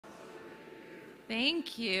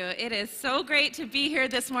Thank you. It is so great to be here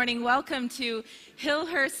this morning. Welcome to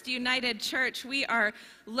Hillhurst United Church. We are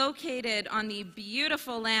located on the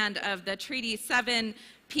beautiful land of the Treaty 7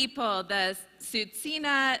 people, the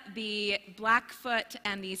Tsuut'ina, the Blackfoot,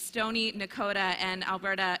 and the Stoney Nakoda, and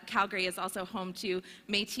Alberta. Calgary is also home to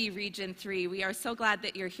Métis Region 3. We are so glad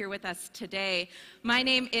that you're here with us today. My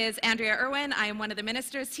name is Andrea Irwin. I am one of the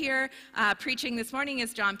ministers here. Preaching this morning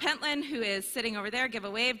is John Pentland, who is sitting over there. Give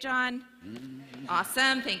a wave, John.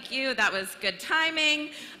 Awesome, thank you. That was good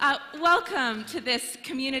timing. Welcome to this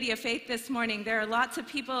community of faith this morning. There are lots of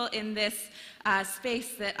people in this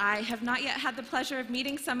space that I have not yet had the pleasure of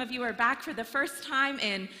meeting. Some of you are back for the first time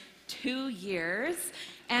in 2 years,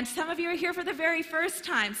 and some of you are here for the very first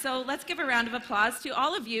time. So let's give a round of applause to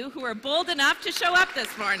all of you who are bold enough to show up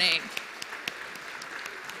this morning.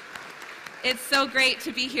 It's so great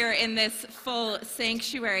to be here in this full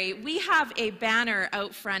sanctuary. We have a banner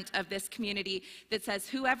out front of this community that says,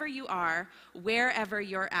 "Whoever you are, wherever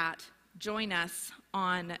you're at, join us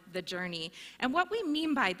on the journey." And what we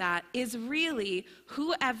mean by that is really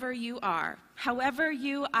whoever you are, however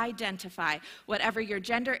you identify, whatever your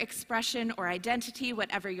gender expression or identity,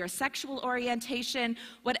 whatever your sexual orientation,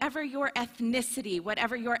 whatever your ethnicity,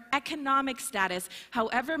 whatever your economic status,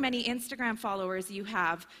 however many Instagram followers you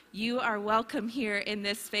have, you are welcome here in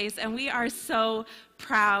this space, and we are so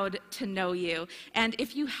proud to know you. And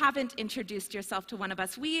if you haven't introduced yourself to one of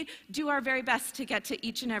us, we do our very best to get to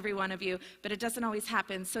each and every one of you, but it doesn't always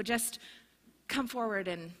happen. So just come forward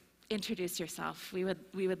and introduce yourself. We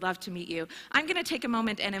would love to meet you. I'm going to take a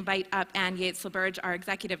moment and invite up Ann Yates-Laberge, our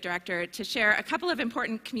executive director, to share a couple of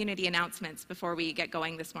important community announcements before we get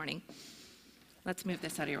going this morning. Let's move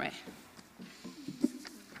this out of your way.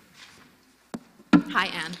 Hi,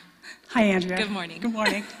 Ann. Hi, Andrea. Good morning. Good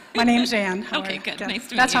morning. My name's Ann. Okay, good. Nice to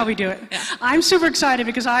meet you. That's how we do it. Yeah. I'm super excited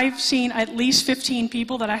because I've seen at least 15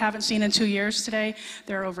 people that I haven't seen in 2 years today.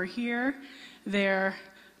 They're over here, there.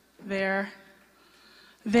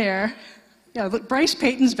 Yeah, look, Bryce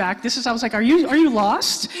Payton's back. I was like, are you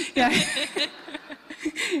lost? Yeah.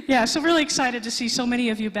 Yeah, so really excited to see so many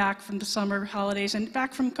of you back from the summer holidays and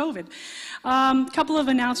back from COVID. Couple of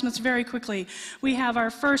announcements very quickly. We have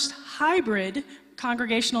our first hybrid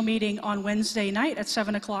congregational meeting on Wednesday night at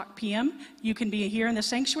 7:00 p.m. You can be here in the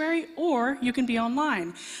sanctuary, or you can be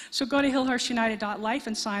online. So go to hillhurstunited.life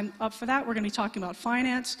and sign up for that. We're going to be talking about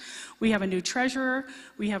finance. We have a new treasurer.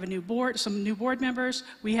 We have a new board, some new board members.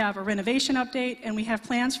 We have a renovation update, and we have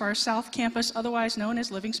plans for our South Campus, otherwise known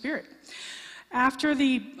as Living Spirit. After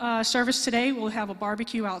the service today, we'll have a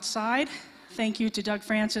barbecue outside. Thank you to Doug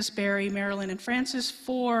Francis, Barry, Marilyn, and Francis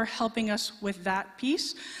for helping us with that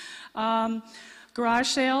piece. Garage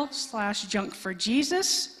sale / junk for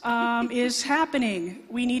Jesus is happening.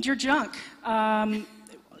 We need your junk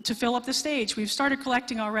to fill up the stage. We've started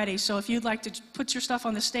collecting already, so if you'd like to put your stuff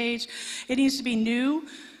on the stage, it needs to be new,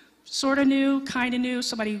 sort of new, kind of new.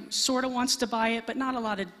 Somebody sort of wants to buy it, but not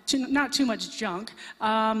not too much junk,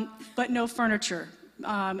 but no furniture.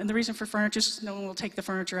 And the reason for furniture is no one will take the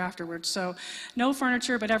furniture afterwards. So no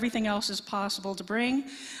furniture, but everything else is possible to bring.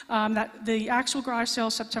 The actual garage sale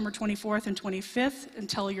is September 24th and 25th, and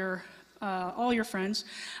tell all your friends.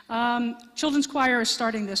 Children's choir is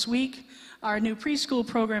starting this week. Our new preschool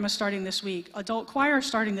program is starting this week. Adult choir is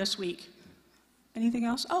starting this week. Anything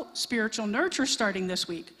else? Oh, spiritual nurture starting this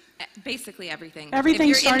week. Basically everything.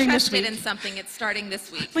 Everything's starting this week. If you're interested in something, it's starting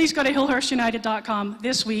this week. Please go to hillhurstunited.com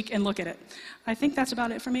this week and look at it. I think that's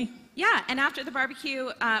about it for me. Yeah, and after the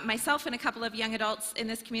barbecue, myself and a couple of young adults in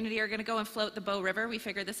this community are going to go and float the Bow River. We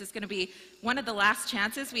figure this is going to be one of the last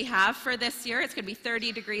chances we have for this year. It's going to be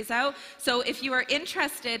 30 degrees out. So if you are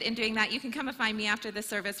interested in doing that, you can come and find me after the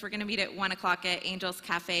service. We're going to meet at 1 o'clock at Angel's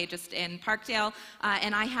Cafe just in Parkdale.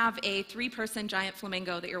 And I have a 3-person giant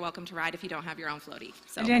flamingo that you're welcome to ride if you don't have your own floaty.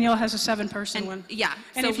 So. And Danielle has a 7-person one. Yeah.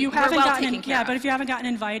 And so if you haven't but if you haven't gotten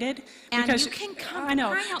invited, and because you can come. I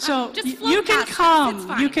know. So you can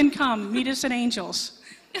come. You can come. Meet us at Angels.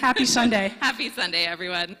 Happy Sunday. Happy Sunday,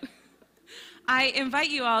 everyone. I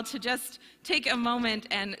invite you all to just take a moment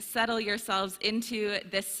and settle yourselves into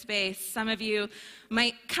this space. Some of you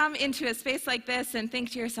might come into a space like this and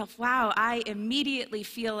think to yourself, wow, I immediately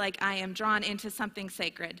feel like I am drawn into something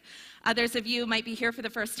sacred. Others of you might be here for the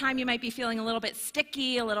first time. You might be feeling a little bit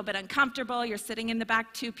sticky, a little bit uncomfortable. You're sitting in the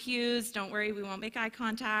back 2 pews. Don't worry, we won't make eye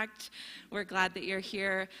contact. We're glad that you're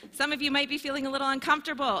here. Some of you might be feeling a little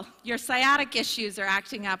uncomfortable. Your sciatic issues are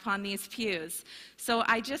acting up on these pews. So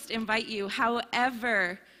I just invite you,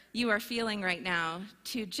 however you are feeling right now,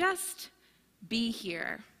 to just be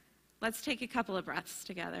here. Let's take a couple of breaths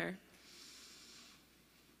together.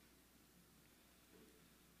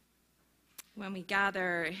 when we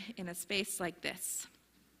gather in a space like this,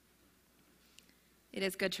 it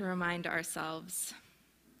is good to remind ourselves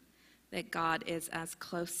that God is as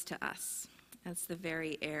close to us as the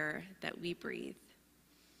very air that we breathe.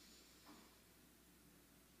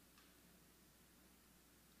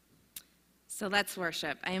 So let's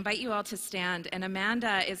worship. I invite you all to stand, and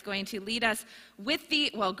Amanda is going to lead us with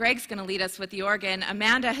Greg's going to lead us with the organ.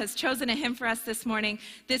 Amanda has chosen a hymn for us this morning.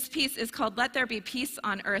 This piece is called Let There Be Peace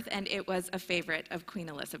on Earth, and it was a favorite of Queen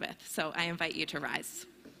Elizabeth. So I invite you to rise.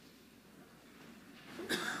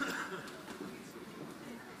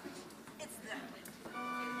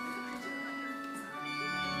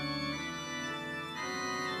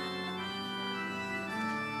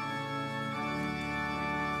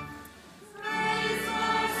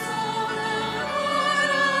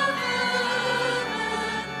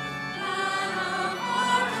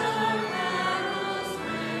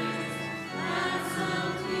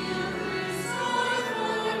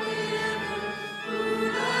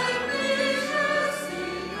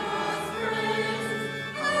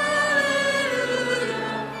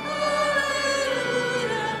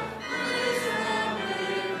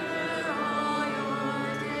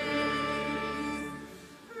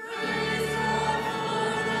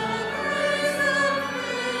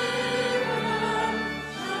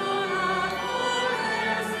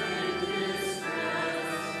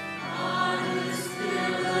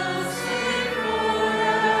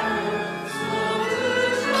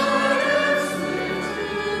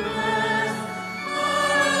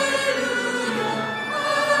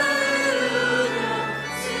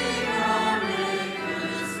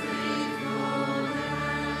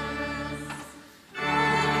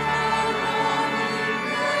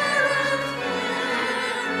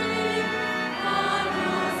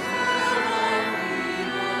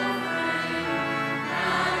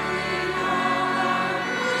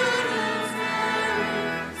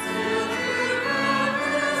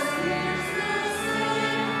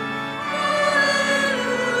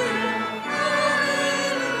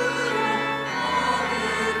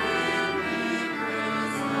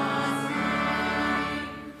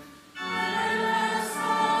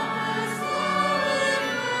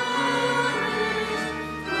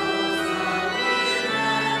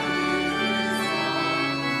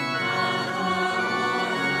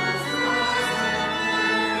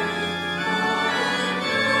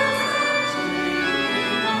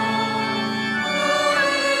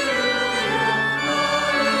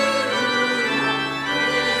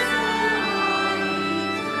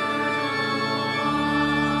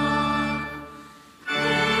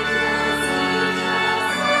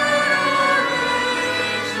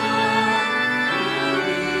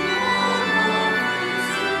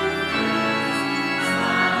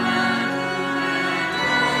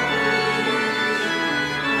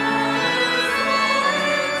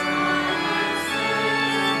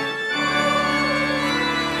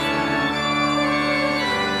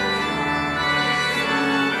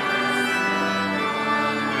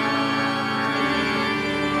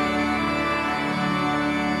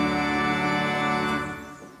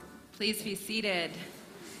 Please be seated.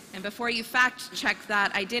 And before you fact check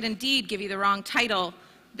that, I did indeed give you the wrong title.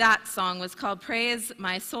 That song was called Praise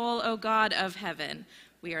My Soul, O God of Heaven.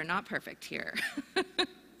 We are not perfect here.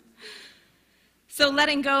 So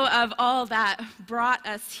letting go of all that brought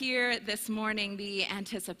us here this morning, the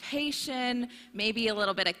anticipation, maybe a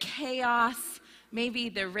little bit of chaos, maybe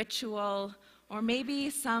the ritual, or maybe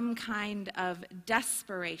some kind of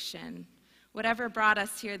desperation. Whatever brought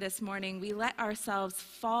us here this morning, we let ourselves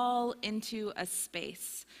fall into a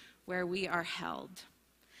space where we are held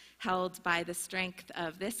by the strength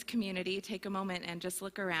of this community. Take a moment and just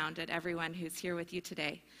look around at everyone who's here with you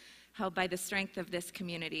today. Held by the strength of this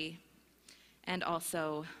community and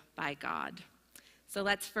also by God. So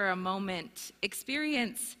let's for a moment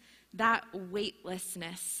experience that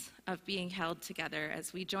weightlessness of being held together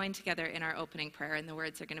as we join together in our opening prayer, and the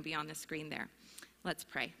words are going to be on the screen there. Let's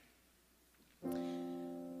pray.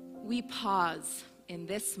 We pause in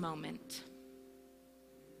this moment.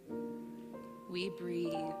 We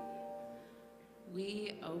breathe.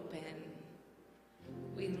 We open.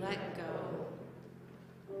 We let go.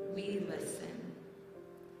 We listen.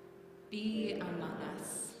 Be among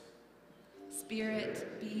us.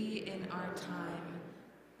 Spirit, be in our time,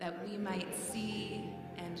 that we might see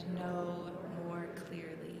and know more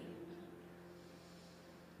clearly.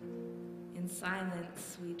 In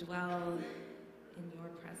silence, we dwell in your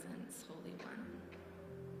presence, Holy One.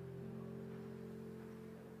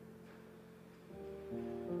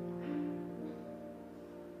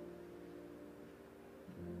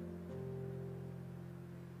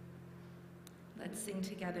 Let's sing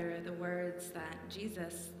together the words that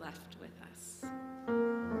Jesus left with us.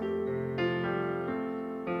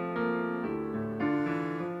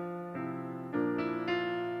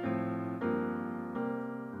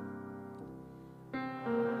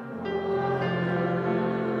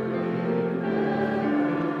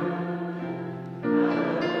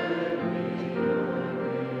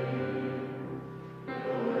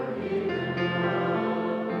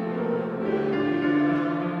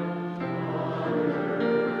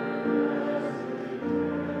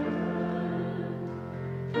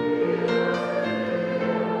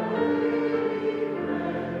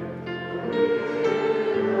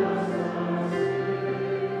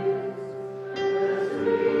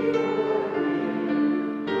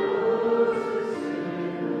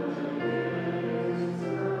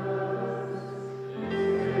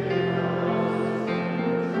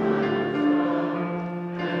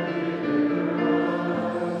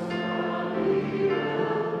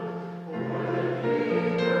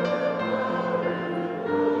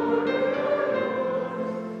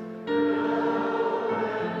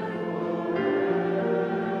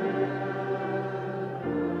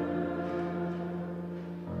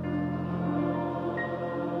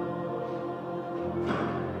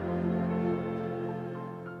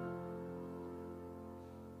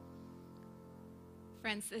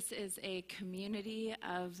 Friends, this is a community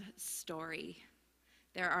of story.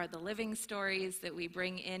 There are the living stories that we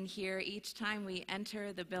bring in here each time we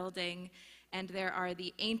enter the building, and there are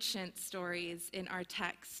the ancient stories in our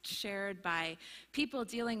text shared by people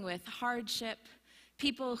dealing with hardship,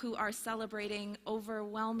 people who are celebrating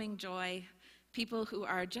overwhelming joy, people who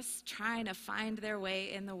are just trying to find their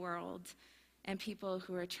way in the world, and people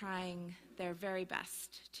who are trying their very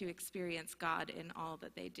best to experience God in all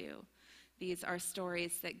that they do. These are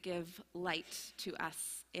stories that give light to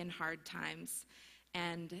us in hard times,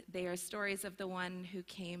 and they are stories of the one who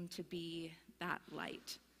came to be that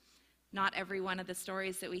light. Not every one of the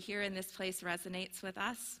stories that we hear in this place resonates with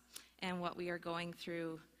us and what we are going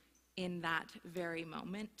through in that very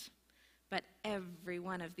moment, but every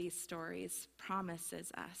one of these stories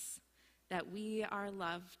promises us that we are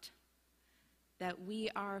loved, that we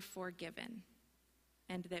are forgiven,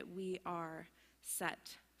 and that we are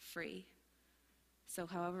set free. So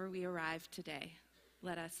however we arrive today,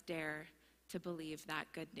 let us dare to believe that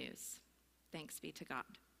good news. Thanks be to God.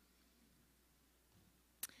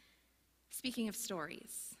 Speaking of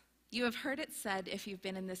stories, you have heard it said, if you've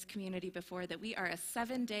been in this community before, that we are a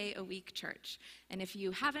 7-day-a-week church. And if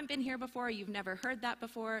you haven't been here before, you've never heard that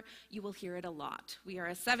before, you will hear it a lot. We are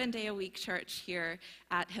a 7-day-a-week church here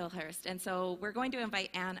at Hillhurst. And so we're going to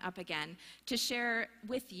invite Anne up again to share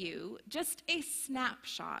with you just a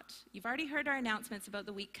snapshot. You've already heard our announcements about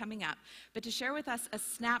the week coming up, but to share with us a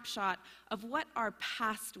snapshot of what our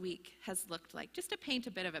past week has looked like, just to paint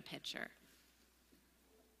a bit of a picture.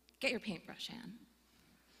 Get your paintbrush, Anne.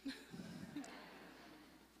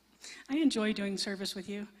 I enjoy doing service with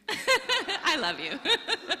you. I love you.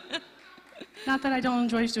 Not that I don't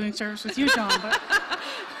enjoy doing service with you, John, but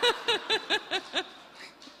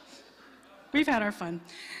we've had our fun.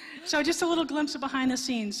 So just a little glimpse of behind the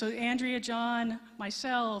scenes. So Andrea, John,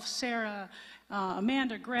 myself, Sarah,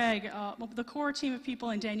 Amanda, Greg, the core team of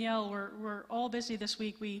people, and Danielle, we're all busy this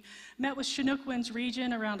week. We met with Chinookwan's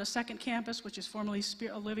region around a second campus, which is formerly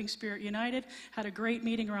Living Spirit United. Had a great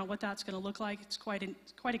meeting around what that's going to look like. It's quite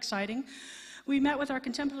exciting. We met with our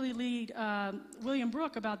contemporary lead, William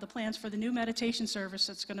Brooke, about the plans for the new meditation service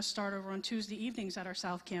that's going to start over on Tuesday evenings at our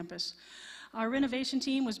South Campus. Our renovation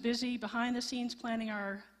team was busy behind the scenes planning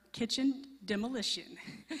our kitchen demolition.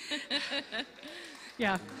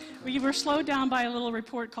 Yeah, we were slowed down by a little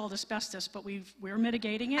report called asbestos, but we're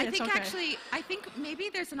mitigating it. I think maybe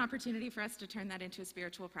there's an opportunity for us to turn that into a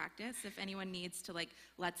spiritual practice. If anyone needs to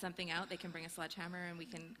let something out, they can bring a sledgehammer and we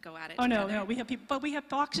can go at it together. No, we have people, but we have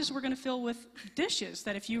boxes we're going to fill with dishes.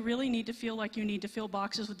 That if you really need to feel like you need to fill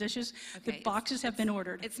boxes with dishes, okay, the boxes have been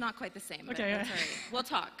ordered. It's not quite the same, but okay, that's all right. We'll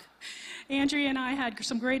talk. Andrea and I had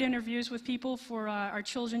some great interviews with people for our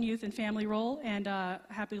children, youth, and family role, and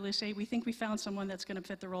happy to say we think we found someone that's going to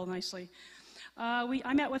fit the role nicely.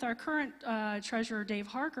 I met with our current treasurer, Dave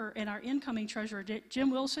Harker, and our incoming treasurer, Jim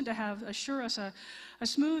Wilson, to assure us a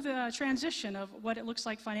smooth transition of what it looks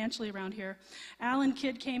like financially around here. Alan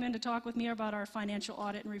Kidd came in to talk with me about our financial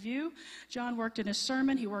audit and review. John worked in his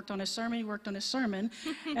sermon. He worked on his sermon. He worked on his sermon.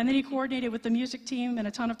 And then he coordinated with the music team and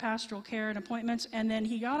a ton of pastoral care and appointments. And then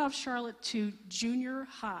he got off Charlotte to junior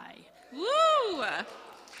high. Woo!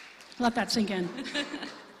 Let that sink in.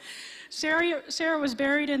 Sarah was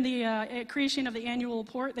buried in the creation of the annual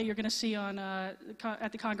report that you're going to see on,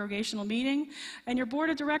 at the congregational meeting. And your board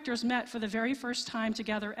of directors met for the very first time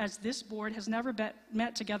together, as this board has never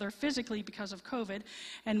met together physically because of COVID.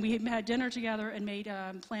 And we had dinner together and made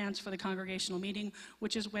plans for the congregational meeting,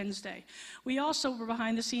 which is Wednesday. We also were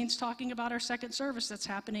behind the scenes talking about our second service that's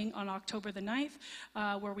happening on October the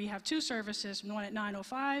 9th, where we have two services, one at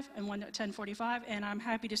 9:05 and one at 10:45. And I'm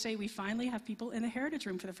happy to say we finally have people in the Heritage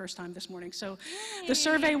Room for the first time this morning. So Yay. The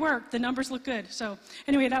survey worked, the numbers look good. So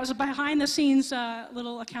anyway, that was a behind the scenes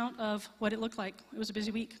little account of what it looked like. It was a busy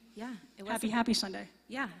week. Yeah, it was. Happy Sunday.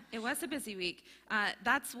 Yeah, it was a busy week.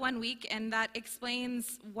 That's 1 week, and that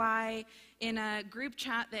explains why in a group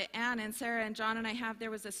chat that Anne and Sarah and John and I have, there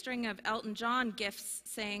was a string of Elton John gifs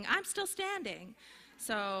saying, "I'm still standing."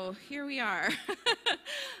 So here we are.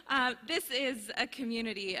 This is a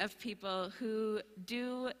community of people who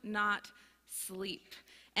do not sleep.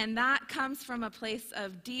 And that comes from a place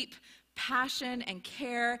of deep passion and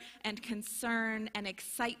care and concern and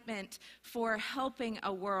excitement for helping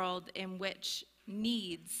a world in which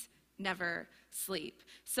needs never sleep.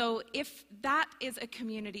 So if that is a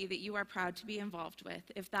community that you are proud to be involved with,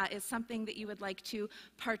 if that is something that you would like to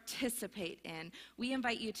participate in, we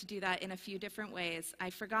invite you to do that in a few different ways. I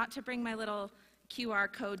forgot to bring my little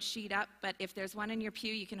QR code sheet up, but if there's one in your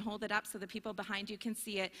pew, you can hold it up so the people behind you can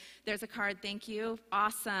see it. There's a card, thank you,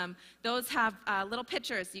 awesome. Those have little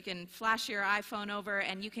pictures. You can flash your iPhone over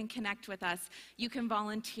and you can connect with us. You can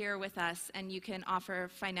volunteer with us and you can offer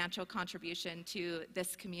financial contribution to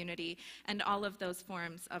this community. And all of those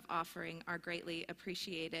forms of offering are greatly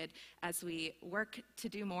appreciated as we work to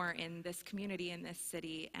do more in this community, in this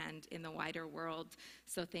city, and in the wider world.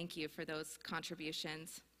 So thank you for those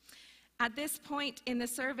contributions. At this point in the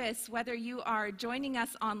service, whether you are joining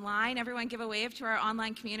us online, everyone give a wave to our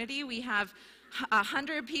online community. We have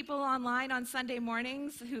 100 people online on Sunday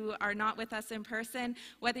mornings who are not with us in person.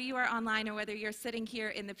 Whether you are online or whether you're sitting here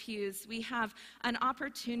in the pews, we have an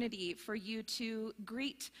opportunity for you to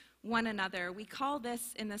greet one another. We call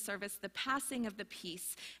this in the service the passing of the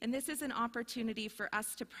peace. And this is an opportunity for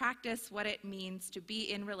us to practice what it means to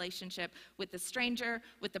be in relationship with the stranger,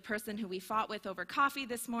 with the person who we fought with over coffee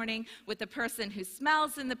this morning, with the person who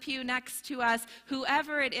smells in the pew next to us,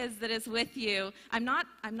 whoever it is that is with you. I'm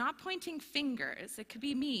not pointing fingers. It could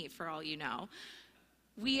be me for all you know.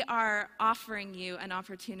 We are offering you an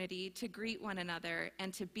opportunity to greet one another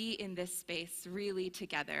and to be in this space really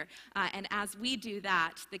together. And as we do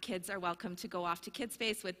that, the kids are welcome to go off to Kids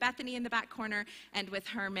Space with Bethany in the back corner and with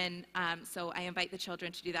Herman. So I invite the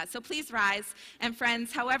children to do that. So please rise. And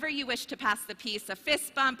friends, however you wish to pass the peace, a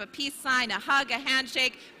fist bump, a peace sign, a hug, a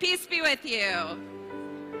handshake, peace be with you.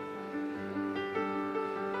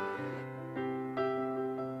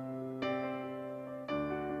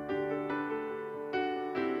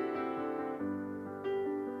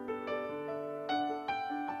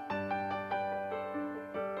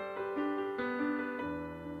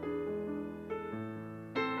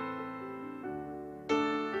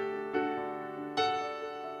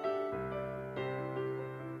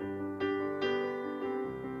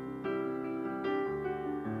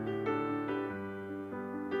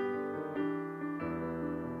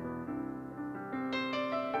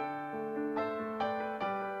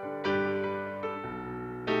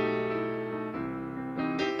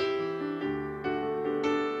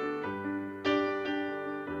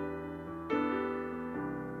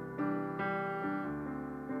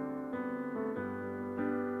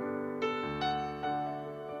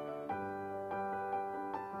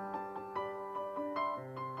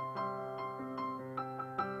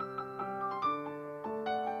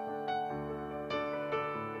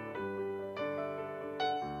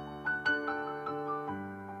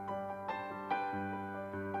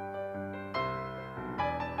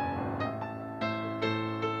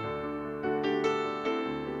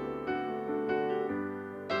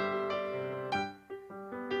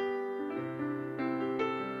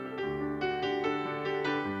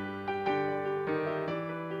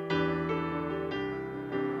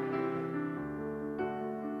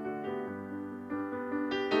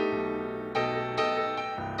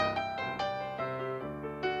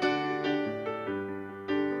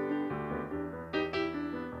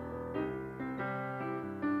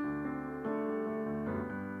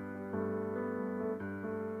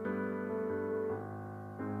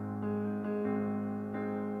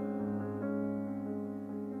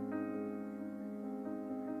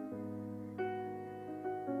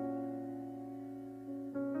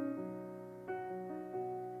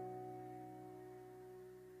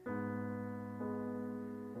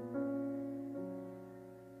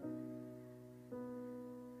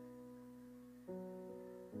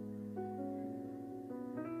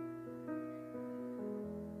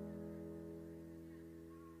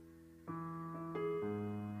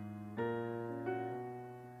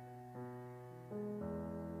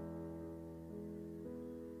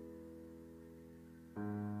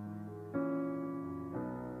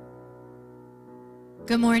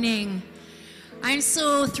 Good morning. I'm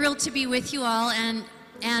so thrilled to be with you all, and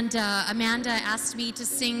Amanda asked me to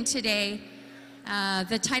sing today.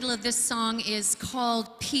 The title of this song is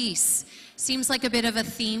called Peace. Seems like a bit of a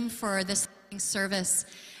theme for this service.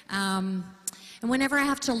 And whenever I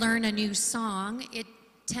have to learn a new song, it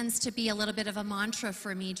tends to be a little bit of a mantra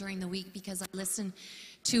for me during the week because I listen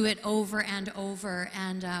to it over and over.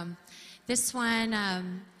 And this one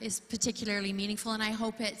is particularly meaningful, and I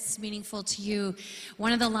hope it's meaningful to you.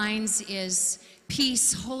 One of the lines is,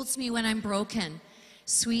 "Peace holds me when I'm broken,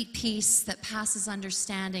 sweet peace that passes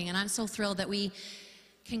understanding." And I'm so thrilled that we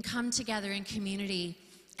can come together in community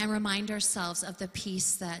and remind ourselves of the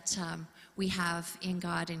peace that we have in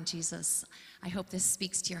God and Jesus. I hope this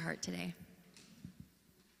speaks to your heart today.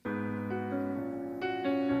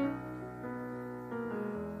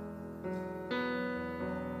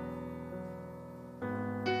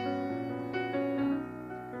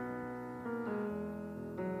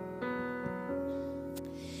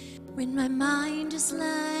 When my mind is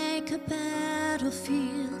like a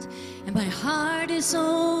battlefield and my heart is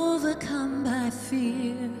overcome by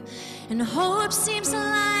fear and hope seems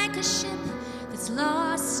like a ship that's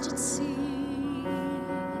lost at sea,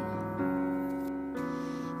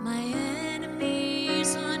 my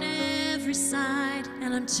enemies on every side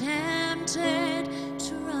and I'm tempted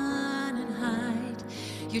to run and hide,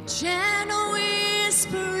 your gentle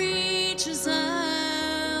whisper reaches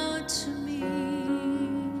out to me.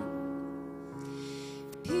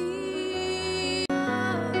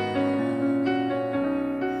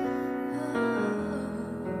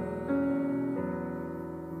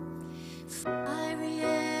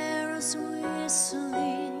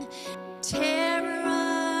 Whistling, terror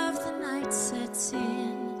of the night sets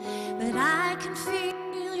in, but I can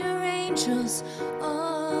feel your angels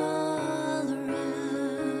all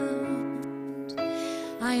around.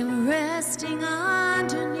 I am resting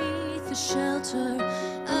underneath the shelter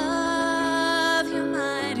of your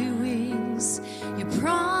mighty wings. Your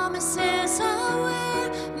promises are where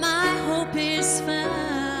my hope is found.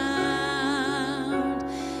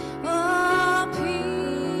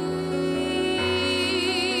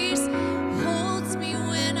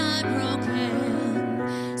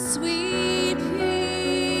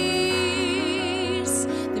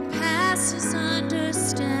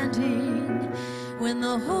 When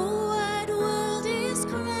the whole wide world is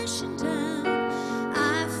crashing down,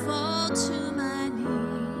 I fall to my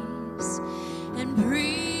knees and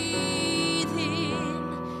breathe in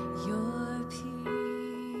your peace.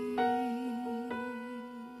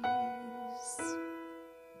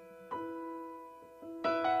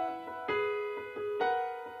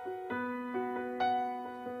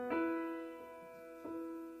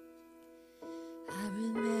 I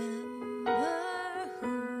remember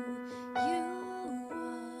who you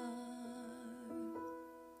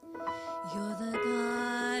You're the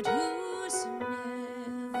God who's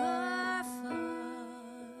never far,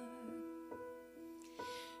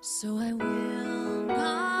 so I will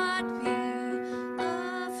not be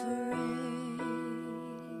afraid.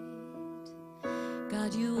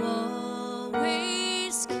 God, you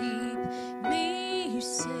always keep me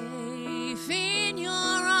safe in your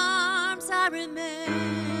arms. I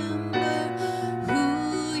remember who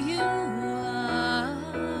you are.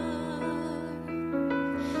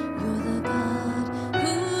 You're the God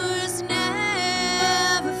who's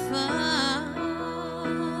never far,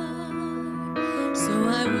 so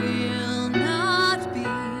I will not be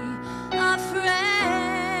afraid.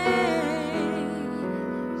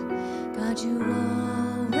 God, you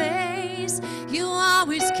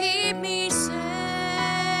always keep me safe.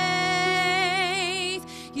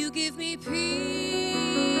 You give me peace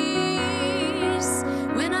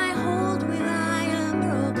when I hold when I am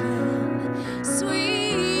broken,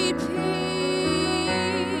 sweet peace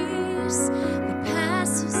that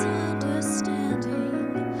passes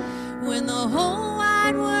understanding. When the whole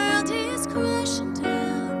wide world is crashing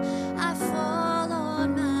down, I fall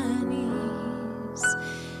on my knees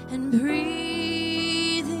and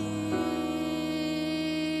breathe in.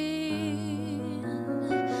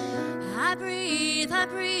 I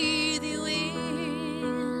breathe you in.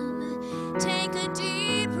 Take a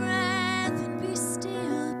deep breath and be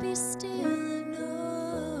still and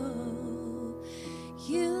know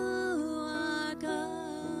you are God.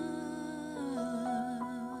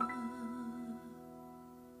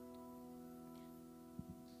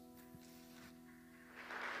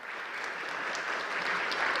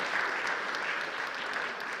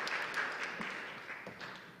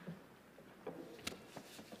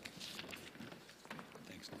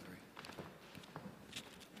 Thanks, Larry.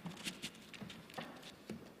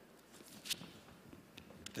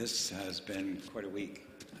 This has been quite a week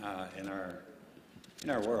in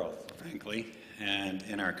our world, frankly, and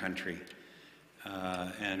in our country.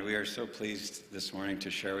 And we are so pleased this morning to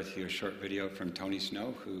share with you a short video from Tony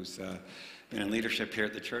Snow, who's been in leadership here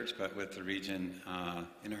at the church, but with the region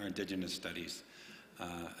in our Indigenous studies,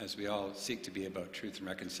 as we all seek to be about truth and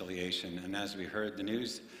reconciliation. And as we heard the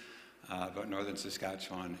news about northern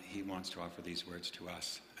Saskatchewan, he wants to offer these words to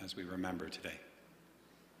us as we remember today.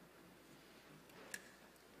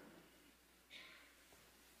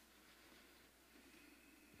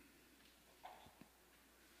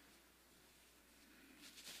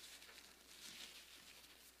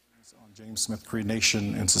 On James Smith Cree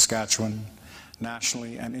Nation in Saskatchewan,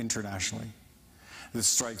 nationally and internationally. This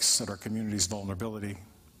strikes at our community's vulnerability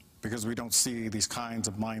because we don't see these kinds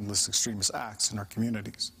of mindless extremist acts in our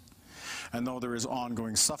communities. And though there is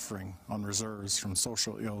ongoing suffering on reserves from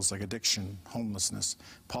social ills like addiction, homelessness,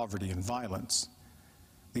 poverty, and violence,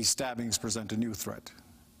 these stabbings present a new threat,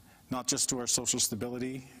 not just to our social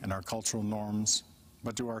stability and our cultural norms,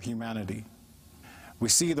 but to our humanity. We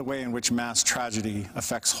see the way in which mass tragedy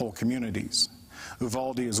affects whole communities.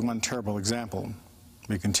 Uvalde is one terrible example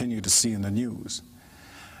we continue to see in the news.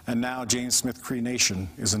 And now James Smith Cree Nation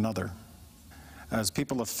is another. As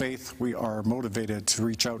people of faith, we are motivated to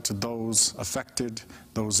reach out to those affected,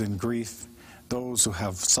 those in grief, those who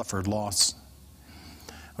have suffered loss.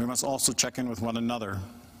 We must also check in with one another,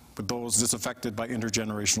 with those disaffected by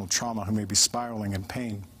intergenerational trauma who may be spiraling in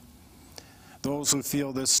pain. Those who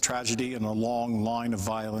feel this tragedy in a long line of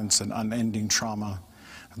violence and unending trauma,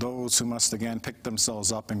 those who must again pick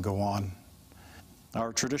themselves up and go on.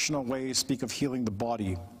 Our traditional ways speak of healing the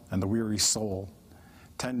body and the weary soul,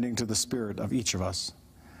 tending to the spirit of each of us,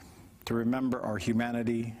 to remember our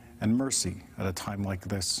humanity and mercy at a time like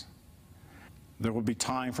this. There will be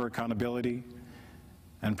time for accountability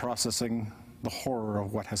and processing the horror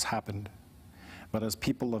of what has happened. But as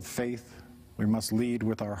people of faith, we must lead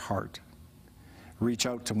with our heart. Reach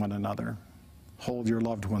out to one another. Hold your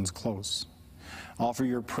loved ones close. Offer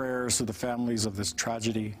your prayers to the families of this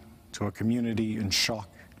tragedy, to a community in shock,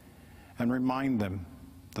 and remind them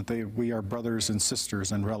that we are brothers and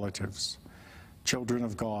sisters and relatives, children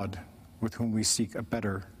of God, with whom we seek a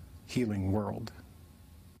better, healing world.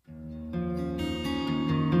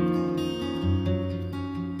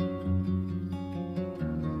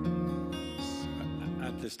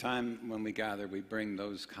 At this time, when we gather, we bring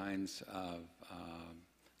those kinds of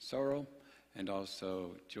sorrow and also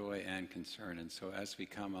joy and concern. And so as we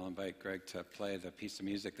come, I'll invite Greg to play the piece of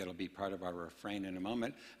music that'll be part of our refrain in a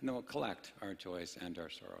moment, and then we'll collect our joys and our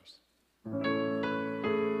sorrows.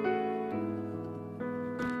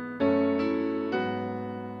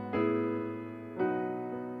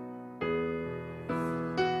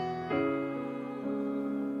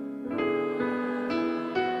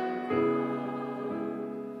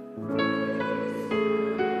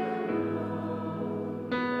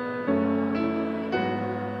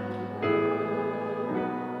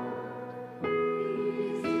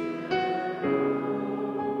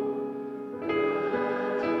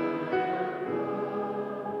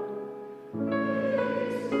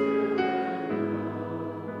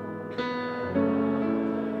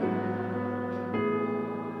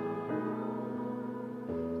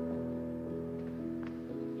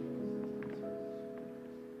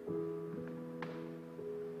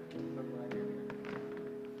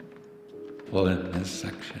 Well, in this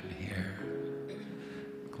section here,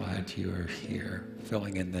 glad you are here.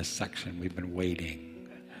 Filling in this section, we've been waiting,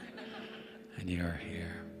 and you are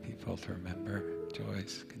here. People to remember,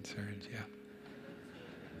 joys, concerns, yeah.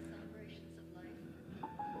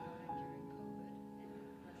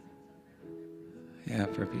 Yeah,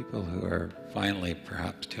 for people who are finally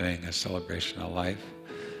perhaps doing a celebration of life,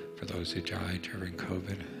 for those who died during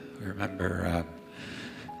COVID. We remember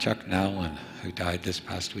Chuck Nowlin, who died this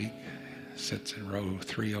past week, sits in row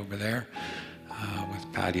 3 over there,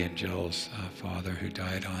 with Patty and Jill's father, who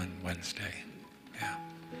died on Wednesday. Yeah.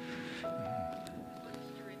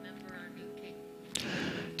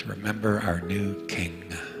 To remember our new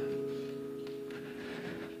king.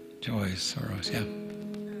 Joys, sorrows, yeah.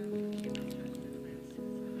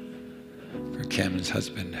 For Kim's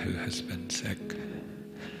husband, who has been sick.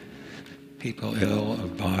 People ill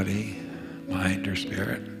of body, mind, or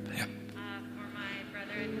spirit. Yeah.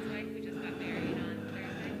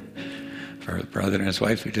 For the brother and his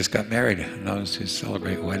wife who just got married, and those who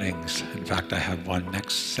celebrate weddings. In fact, I have one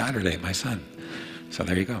next Saturday, my son. So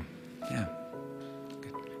there you go. Yeah.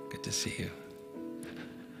 Good to see you.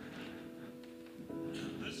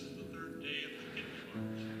 This is the third day of the Kidney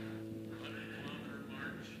March, 100-kilometer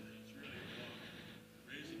march. It's really long,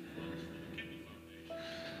 raising funds for the Kidney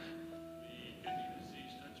Foundation.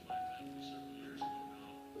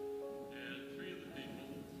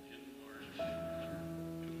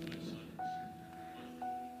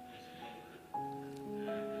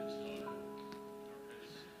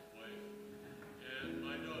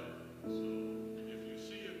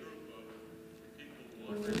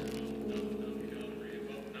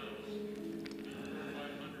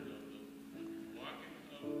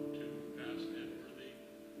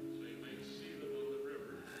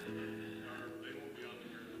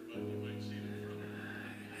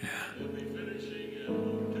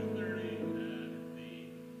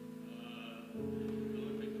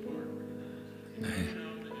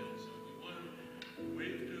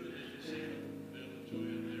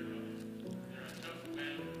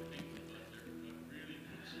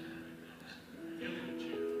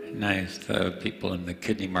 Nice. The people in the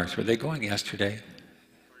kidney march, were they going yesterday?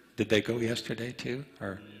 Did they go yesterday too?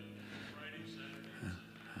 Or? Friday, Saturday,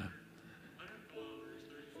 100 kilometers,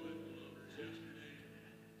 35 kilometers yesterday,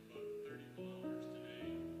 about 30 kilometers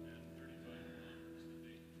today, and 35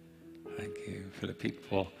 kilometers today. Thank you for the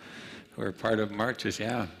people who are part of marches,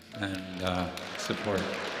 yeah, and support.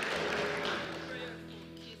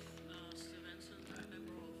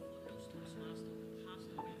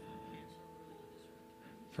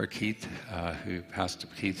 For Keith,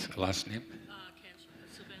 Keith's last name?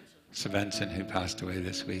 Svensson, who passed away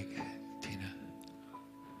this week. Tina.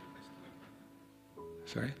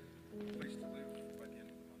 Sorry?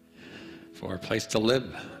 For a place to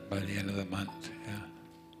live by the end of the month, yeah.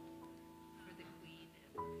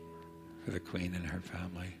 For the Queen and her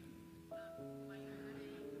family.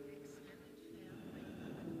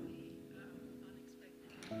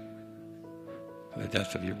 For the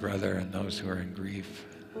death of your brother and those who are in grief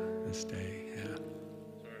this day, yeah.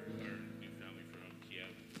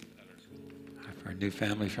 For our new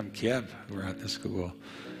family from Kiev who are at the school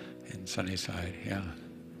in Sunnyside, yeah. I'd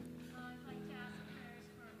like to ask prayers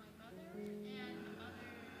for my mother and other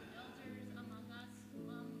elders among us.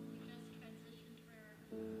 Mom, who just transitioned her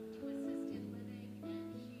to assisted living, and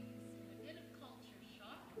she's in a bit of culture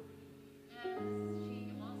shock as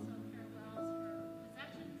she also farewells her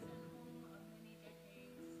possessions and home of many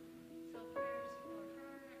decades. So prayers for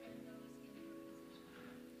her and those in her position.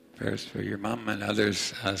 Prayers for your mom and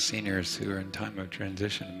others, seniors who are in time of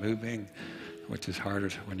transition, moving, which is harder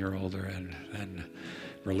when you're older, and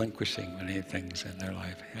relinquishing many things in their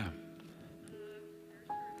life, yeah.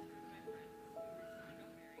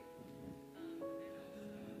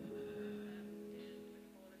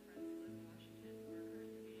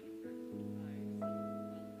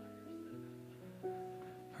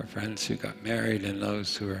 Our friends who got married and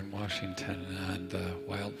those who are in Washington and the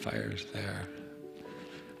wildfires there.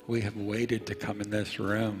 We have waited to come in this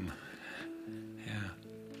room. Yeah.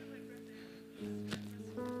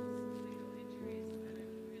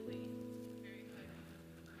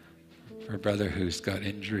 For a brother who's got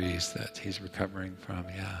injuries that he's recovering from,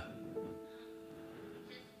 yeah.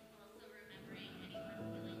 Also remembering anyone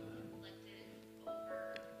feeling conflicted over the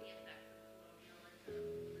effect of colonialism through remembering legalists and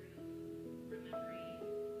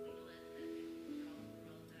people from all the royal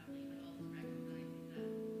family, but also recognizing that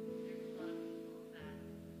there's a lot of people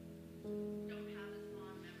that don't have as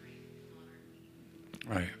fond memories of monarchy.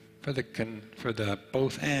 Right. For the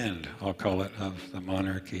both and, I'll call it, of the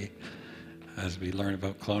monarchy, as we learn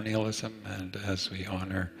about colonialism and as we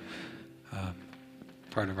honor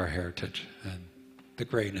part of our heritage and the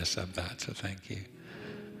greatness of that, so thank you.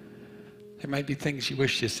 There might be things you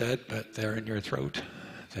wish you said, but they're in your throat.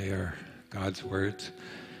 They are God's words,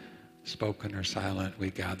 spoken or silent.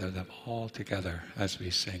 We gather them all together as we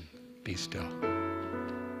sing, Be Still.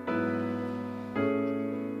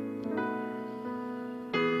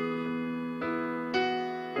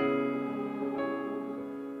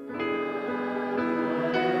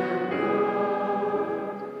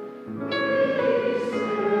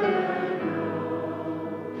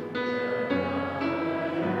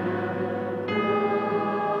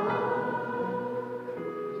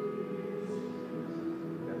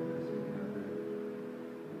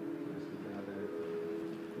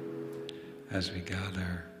 As we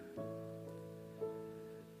gather,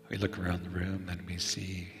 we look around the room and we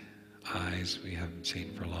see eyes we haven't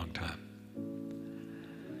seen for a long time.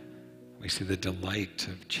 We see the delight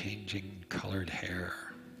of changing colored hair.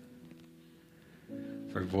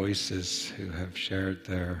 For voices who have shared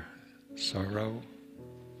their sorrow,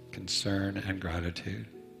 concern, and gratitude.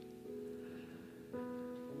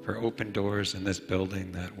 For open doors in this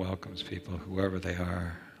building that welcomes people, whoever they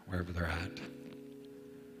are, wherever they're at.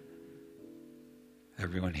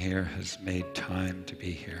 Everyone here has made time to be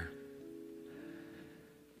here.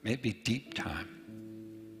 Maybe deep time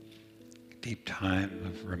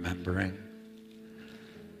of remembering,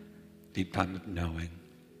 deep time of knowing,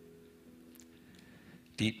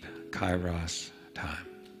 deep kairos time.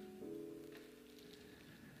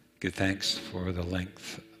 Give thanks for the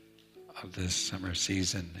length of this summer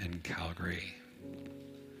season in Calgary,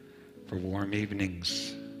 for warm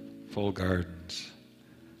evenings, full gardens,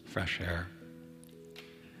 fresh air,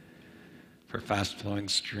 for fast-flowing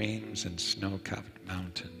streams and snow-capped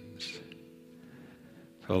mountains,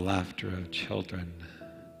 for the laughter of children,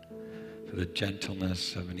 for the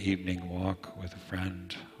gentleness of an evening walk with a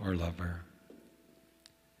friend or lover,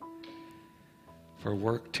 for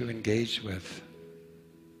work to engage with,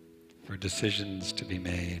 for decisions to be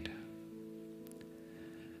made,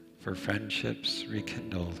 for friendships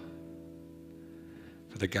rekindled,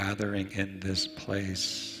 for the gathering in this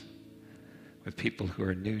place with people who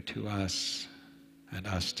are new to us and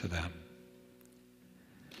us to them.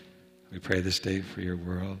 We pray this day for your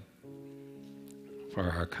world, for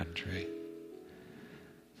our country,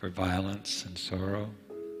 for violence and sorrow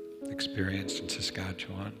experienced in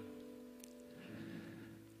Saskatchewan,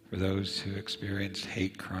 for those who experienced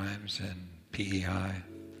hate crimes in PEI,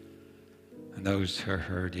 and those who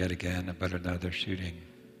heard yet again about another shooting.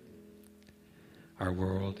 Our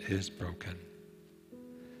world is broken.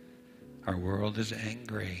 Our world is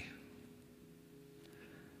angry.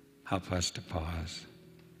 Help us to pause.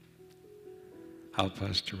 Help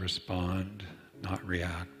us to respond, not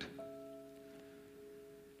react.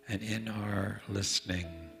 And in our listening,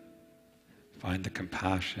 find the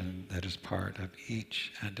compassion that is part of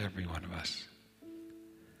each and every one of us.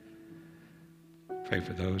 Pray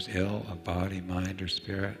for those ill of body, mind, or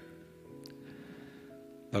spirit.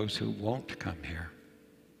 Those who won't come here.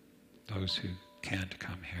 Those who can't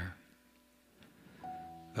come here.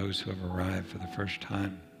 Those who have arrived for the first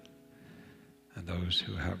time. And those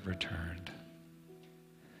who have returned.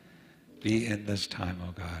 Be in this time,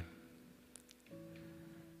 O God.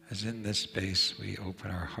 As in this space we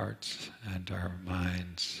open our hearts and our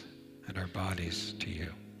minds and our bodies to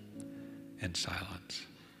you in silence.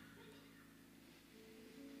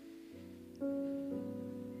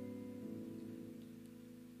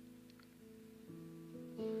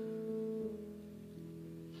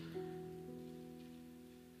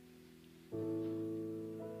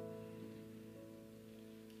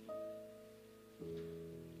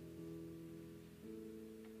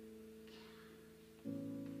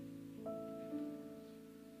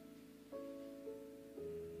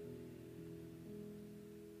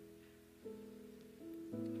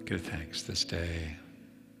 Give thanks this day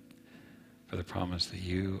for the promise that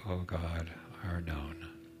you, O God, are known.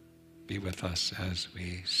 Be with us as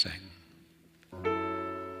we sing.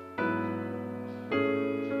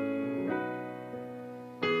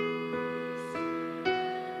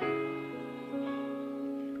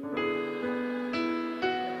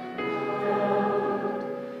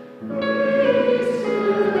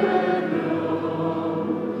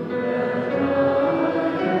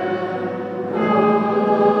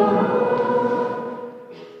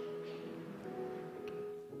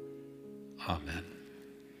 Amen.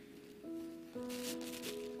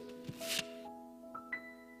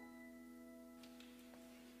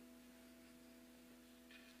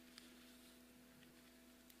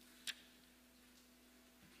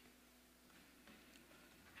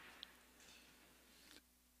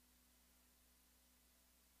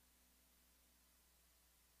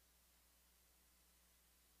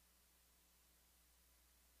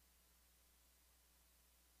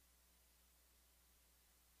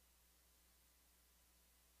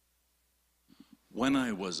 When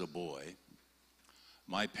I was a boy,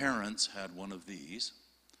 my parents had one of these,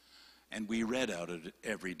 and we read out it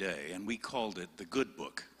every day, and we called it the Good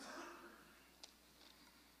Book.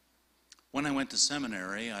 When I went to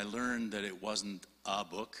seminary, I learned that it wasn't a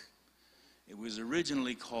book. It was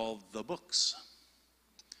originally called the Books.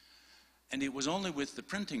 And it was only with the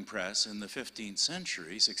printing press in the 15th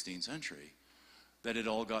century, 16th century, that it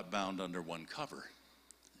all got bound under one cover.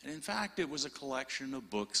 And in fact, it was a collection of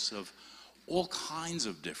books of all kinds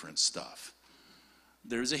of different stuff.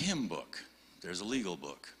 There's a hymn book, there's a legal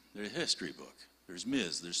book, there's a history book, there's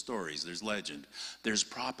myths, there's stories, there's legend, there's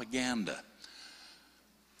propaganda.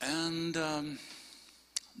 And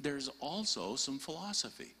there's also some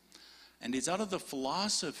philosophy. And it's out of the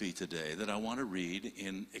philosophy today that I want to read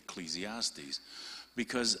in Ecclesiastes,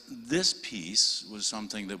 because this piece was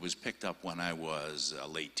something that was picked up when I was a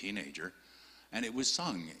late teenager, and it was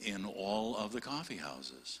sung in all of the coffee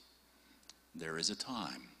houses. There is a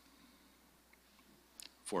time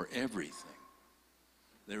for everything.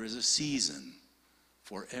 There is a season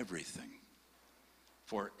for everything,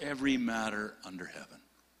 for every matter under heaven.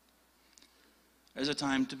 There's a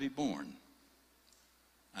time to be born,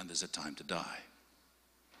 and there's a time to die.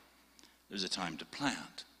 There's a time to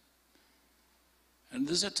plant, and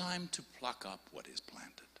there's a time to pluck up what is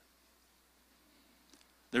planted.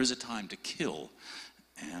 There's a time to kill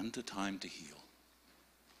and a time to heal.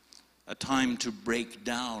 A time to break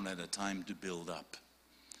down and a time to build up.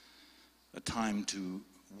 A time to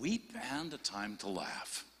weep and a time to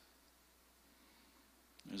laugh.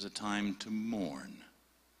 There's a time to mourn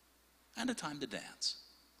and a time to dance.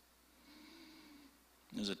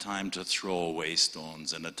 There's a time to throw away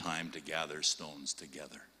stones and a time to gather stones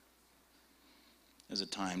together. There's a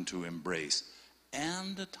time to embrace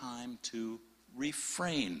and a time to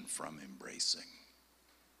refrain from embracing.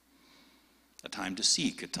 A time to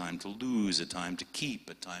seek, a time to lose, a time to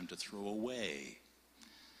keep, a time to throw away.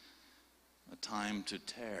 a time to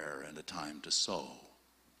tear and a time to sow,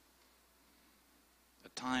 a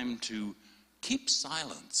time to keep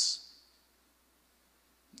silence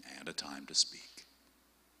and a time to speak,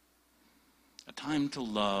 a time to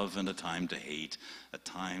love and a time to hate, a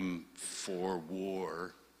time for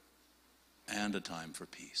war and a time for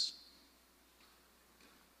peace.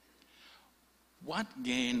 What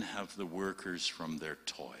gain have the workers from their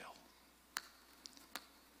toil?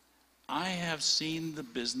 I have seen the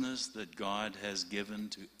business that God has given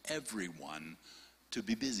to everyone to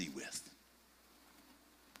be busy with.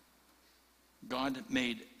 God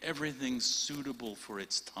made everything suitable for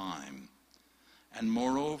its time, and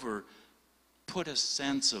moreover, put a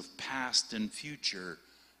sense of past and future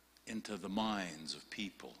into the minds of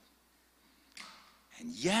people. And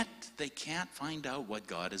yet, they can't find out what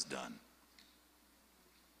God has done,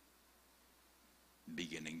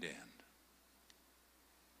 beginning to end.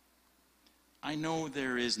 I know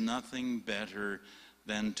there is nothing better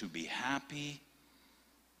than to be happy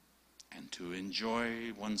and to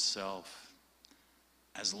enjoy oneself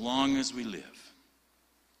as long as we live.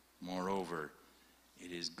 Moreover,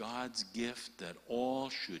 it is God's gift that all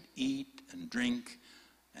should eat and drink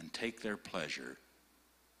and take their pleasure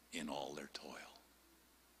in all their toil.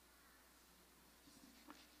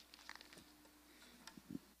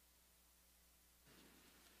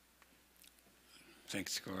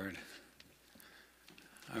 Thanks, Gord.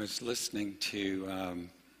 I was listening to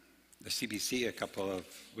the CBC a couple of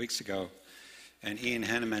weeks ago, and Ian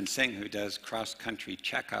Hanuman Singh, who does cross-country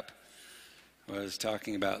checkup, was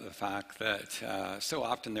talking about the fact that so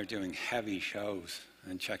often they're doing heavy shows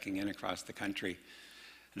and checking in across the country.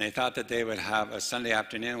 And they thought that they would have a Sunday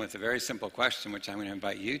afternoon with a very simple question, which I'm going to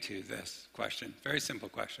invite you to this question. Very simple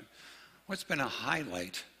question. What's been a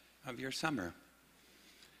highlight of your summer?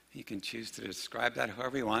 You can choose to describe that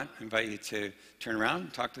however you want. I invite you to turn around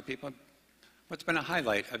and talk to people. What's been a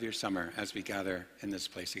highlight of your summer as we gather in this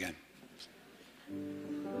place again?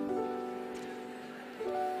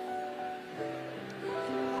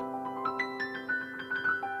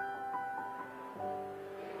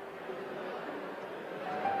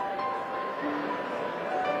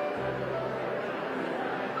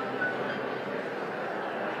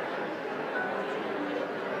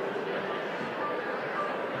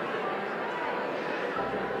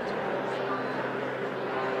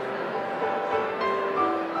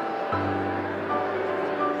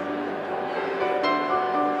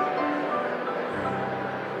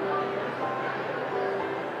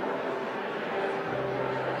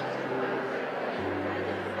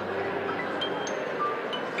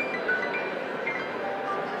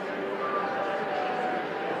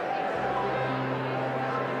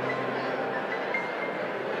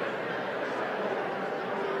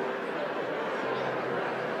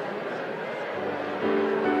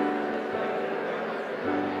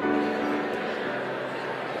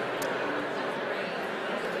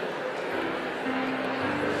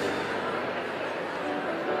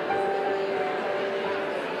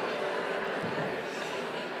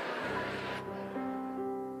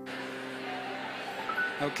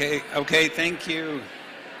 Okay, thank you.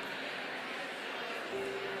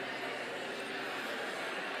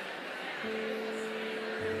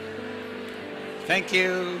 Thank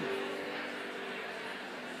you.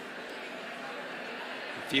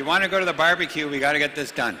 If you want to go to the barbecue, we got to get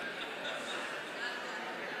this done.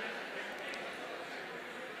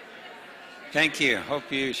 Thank you.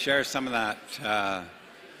 Hope you share some of that.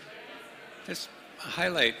 Just a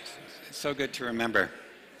highlight. It's so good to remember.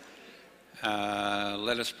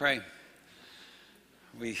 Let us pray.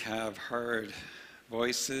 We have heard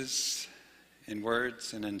voices in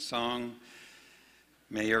words and in song.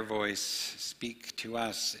 May your voice speak to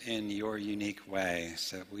us in your unique way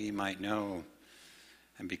so that we might know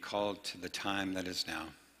and be called to the time that is now.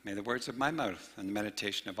 May the words of my mouth and the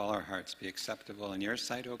meditation of all our hearts be acceptable in your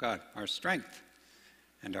sight, O God, our strength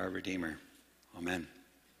and our Redeemer. Amen.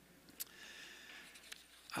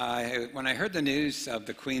 When I heard the news of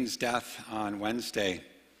the Queen's death on Wednesday,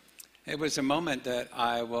 it was a moment that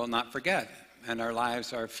I will not forget, and our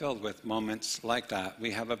lives are filled with moments like that. We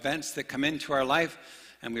have events that come into our life,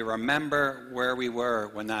 and we remember where we were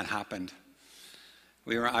when that happened.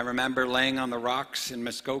 I remember laying on the rocks in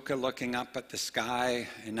Muskoka looking up at the sky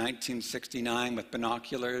in 1969 with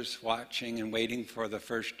binoculars, watching and waiting for the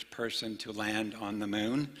first person to land on the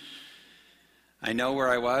moon. I know where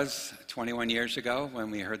I was 21 years ago when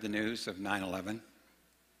we heard the news of 9/11.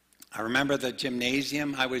 I remember the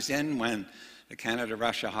gymnasium I was in when the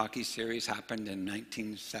Canada-Russia hockey series happened in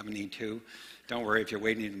 1972. Don't worry if you're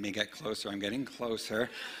waiting for me to get closer, I'm getting closer.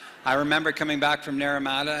 I remember coming back from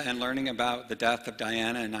Naramata and learning about the death of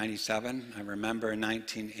Diana in '97. I remember in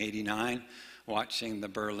 1989 watching the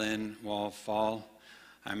Berlin Wall fall.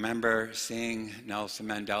 I remember seeing Nelson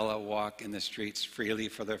Mandela walk in the streets freely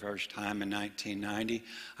for the first time in 1990.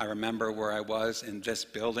 I remember where I was in this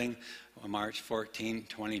building on March 14,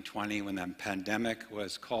 2020, when the pandemic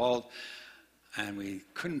was called. And we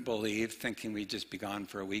couldn't believe, thinking we'd just be gone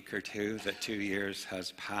for a week or two, that 2 years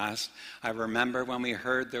has passed. I remember when we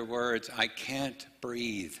heard the words, "I can't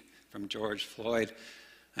breathe," from George Floyd.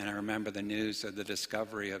 And I remember the news of the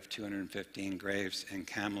discovery of 215 graves in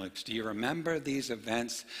Kamloops. Do you remember these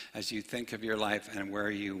events as you think of your life and where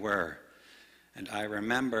you were? And I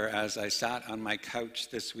remember as I sat on my couch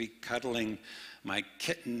this week cuddling my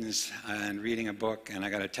kittens and reading a book, and I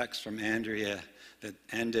got a text from Andrea that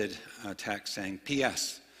ended a text saying,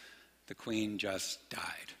 "P.S. the Queen just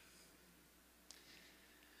died."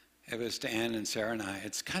 It was to Anne and Sarah and I.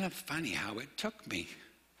 It's kind of funny how it took me.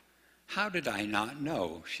 How did I not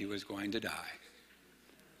know she was going to die?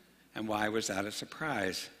 And why was that a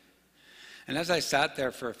surprise? And as I sat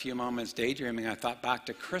there for a few moments daydreaming, I thought back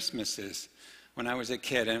to Christmases when I was a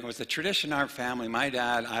kid. And it was a tradition in our family. My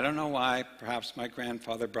dad, I don't know why, perhaps my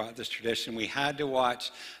grandfather brought this tradition. We had to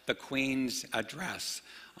watch the Queen's address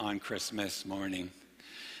on Christmas morning.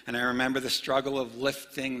 And I remember the struggle of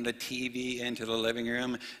lifting the TV into the living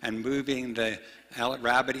room and moving the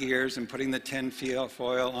rabbit ears and putting the tin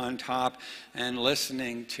foil on top and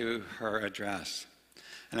listening to her address.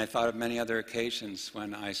 And I thought of many other occasions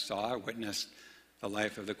when I saw or witnessed the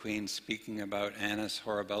life of the Queen, speaking about annus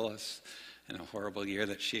horribilis and a horrible year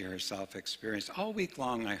that she herself experienced. All week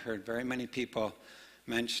long I heard very many people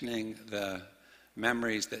mentioning the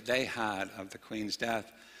memories that they had of the Queen's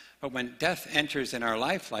death. But when death enters in our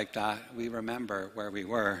life like that, we remember where we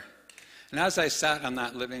were. And as I sat on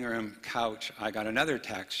that living room couch, I got another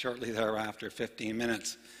text shortly thereafter, 15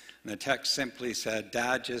 minutes. And the text simply said,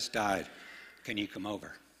 "Dad just died. Can you come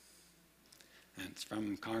over?" And it's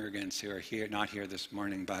from congregants who are here, not here this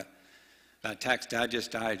morning, but that text, "Dad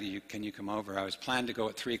just died, can you come over?" I was planned to go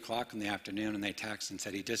at 3 o'clock in the afternoon, and they texted and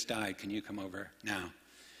said, "He just died, can you come over now?"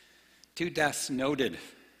 2 deaths noted.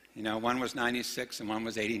 You know, one was 96 and one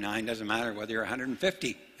was 89. Doesn't matter whether you're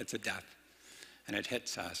 150, it's a death. And it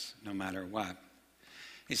hits us no matter what.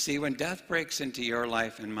 You see, when death breaks into your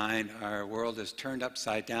life and mine, our world is turned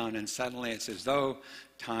upside down, and suddenly it's as though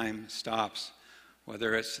time stops.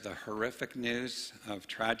 Whether it's the horrific news of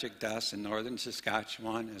tragic deaths in northern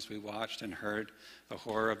Saskatchewan, as we watched and heard the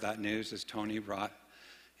horror of that news as Tony brought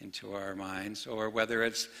into our minds, or whether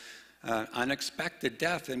it's unexpected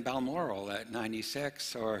death in Balmoral at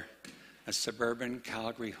 96, or a suburban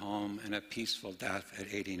Calgary home and a peaceful death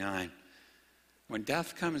at 89. When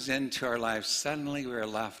death comes into our lives, suddenly we are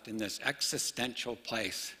left in this existential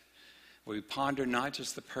place where we ponder not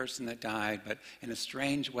just the person that died, but in a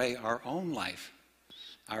strange way, our own life,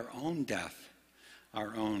 our own death,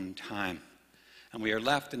 our own time. And we are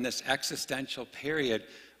left in this existential period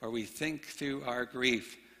where we think through our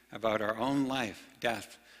grief about our own life,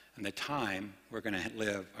 death, and the time we're going to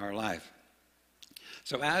live our life.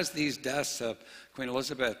 So as these deaths of Queen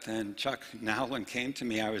Elizabeth and Chuck Nowlin came to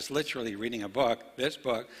me, I was literally reading a book, this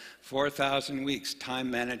book, 4,000 Weeks,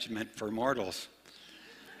 Time Management for Mortals.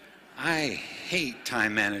 I hate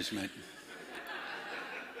time management.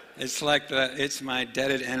 It's like it's my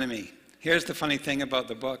dreaded enemy. Here's the funny thing about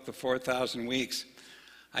the book, the 4,000 Weeks.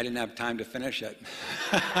 I didn't have time to finish it.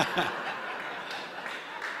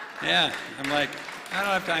 Yeah, I'm like, I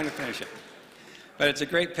don't have time to finish it. But it's a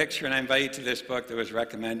great picture, and I invite you to this book that was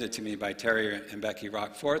recommended to me by Terry and Becky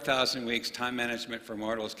Rock. 4,000 Weeks, Time Management for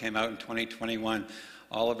Mortals came out in 2021.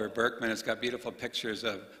 Oliver Burkeman has got beautiful pictures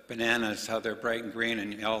of bananas, how they're bright and green,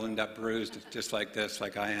 and you all end up bruised just like this,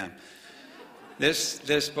 like I am.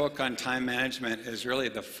 This book on time management is really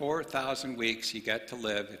the 4,000 weeks you get to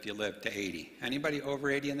live if you live to 80. Anybody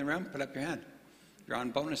over 80 in the room? Put up your hand. You're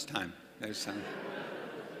on bonus time. There's some.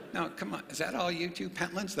 No, come on. Is that all you two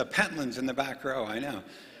Pentlands? The Pentlands in the back row, I know.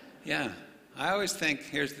 Yeah. I always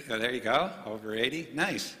think, there you go, over 80.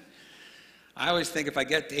 Nice. I always think if I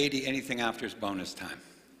get to 80, anything after is bonus time.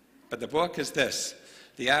 But the book is this.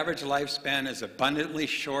 The average lifespan is abundantly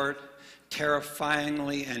short,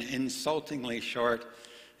 terrifyingly and insultingly short.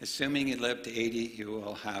 Assuming you live to 80, you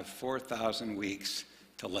will have 4,000 weeks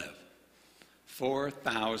to live.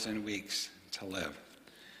 4,000 weeks to live.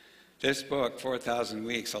 This book, 4,000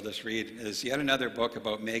 Weeks, I'll just read, is yet another book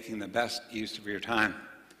about making the best use of your time.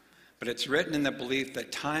 But it's written in the belief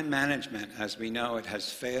that time management, as we know it,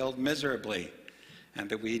 has failed miserably, and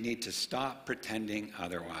that we need to stop pretending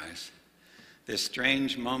otherwise. This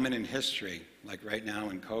strange moment in history, like right now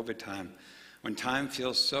in COVID time, when time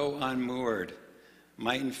feels so unmoored,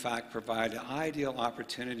 might in fact provide an ideal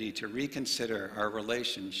opportunity to reconsider our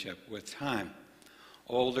relationship with time.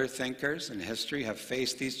 Older thinkers in history have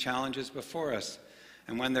faced these challenges before us,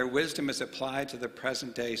 and when their wisdom is applied to the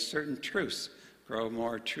present day, certain truths grow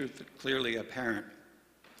more clearly apparent.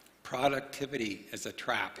 Productivity is a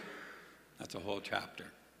trap. That's a whole chapter.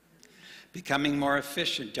 Becoming more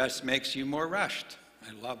efficient just makes you more rushed.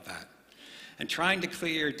 I love that. And trying to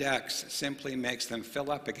clear your decks simply makes them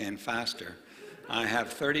fill up again faster. I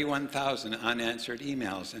have 31,000 unanswered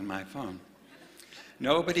emails in my phone.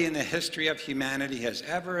 Nobody in the history of humanity has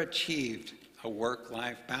ever achieved a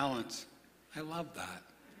work-life balance. I love that.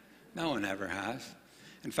 No one ever has.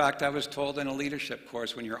 In fact, I was told in a leadership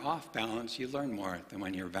course, when you're off balance, you learn more than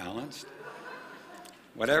when you're balanced.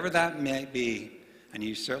 Whatever that may be, and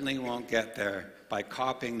you certainly won't get there by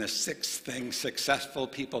copying the 6 things successful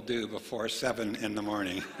people do before 7 in the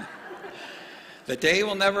morning. The day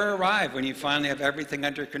will never arrive when you finally have everything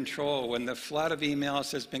under control, when the flood of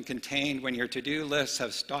emails has been contained, when your to-do lists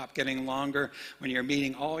have stopped getting longer, when you're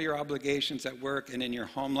meeting all your obligations at work and in your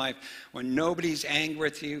home life, when nobody's angry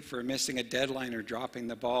with you for missing a deadline or dropping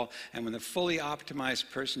the ball, and when the fully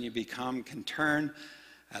optimized person you become can turn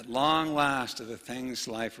at long last to the things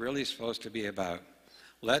life really is supposed to be about.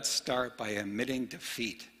 Let's start by admitting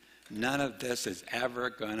defeat. None of this is ever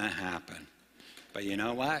going to happen. But you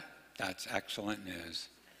know what? That's excellent news.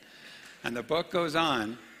 And the book goes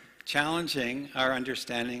on, challenging our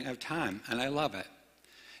understanding of time, and I love it.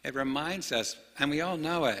 It reminds us, and we all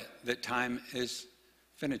know it, that time is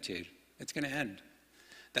finitude. It's going to end.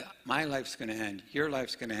 That my life's going to end, your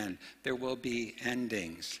life's going to end. There will be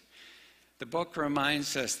endings. The book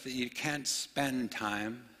reminds us that you can't spend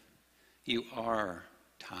time, you are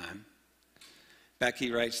time.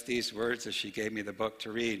 Becky writes these words as she gave me the book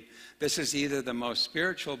to read. This is either the most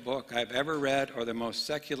spiritual book I've ever read or the most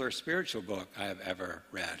secular spiritual book I have ever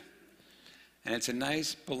read. And it's a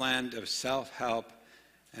nice blend of self-help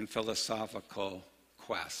and philosophical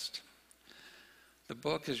quest. The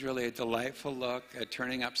book is really a delightful look at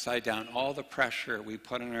turning upside down all the pressure we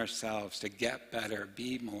put on ourselves to get better,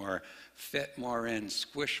 be more, fit more in,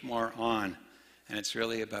 squish more on. And it's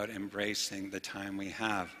really about embracing the time we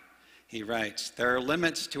have. He writes, there are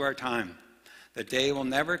limits to our time. The day will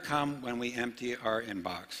never come when we empty our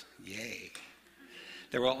inbox. Yay.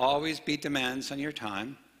 There will always be demands on your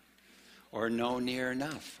time, or no near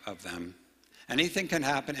enough of them. Anything can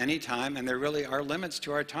happen anytime, and there really are limits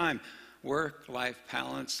to our time. Work-life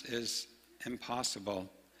balance is impossible,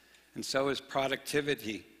 and so is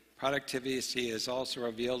productivity. Productivity is also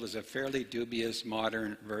revealed as a fairly dubious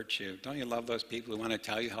modern virtue. Don't you love those people who want to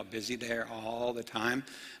tell you how busy they are all the time,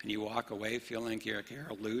 and you walk away feeling like you're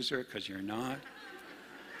a loser because you're not?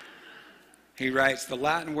 He writes, the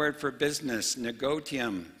Latin word for business,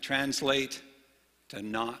 negotium, translate to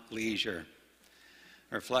not leisure,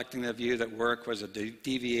 reflecting the view that work was a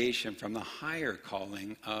deviation from the higher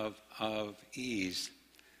calling of ease.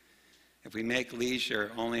 If we make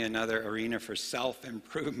leisure only another arena for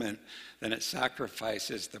self-improvement, then it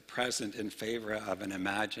sacrifices the present in favor of an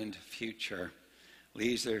imagined future.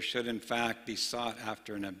 Leisure should in fact be sought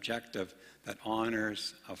after an objective that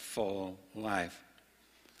honors a full life.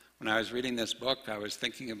 When I was reading this book, I was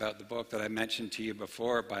thinking about the book that I mentioned to you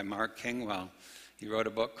before by Mark Kingwell. He wrote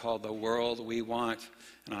a book called The World We Want,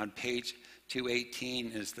 and on page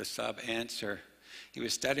 218 is the sub-answer. He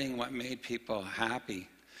was studying what made people happy.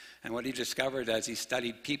 And what he discovered as he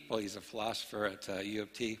studied people, he's a philosopher at U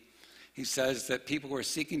of T, he says that people were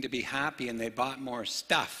seeking to be happy and they bought more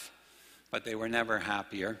stuff, but they were never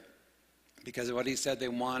happier because what he said they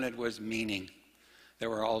wanted was meaning. They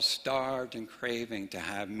were all starved and craving to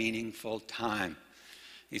have meaningful time.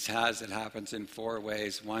 He says it happens in 4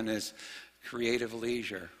 ways. One is creative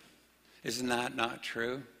leisure. Isn't that not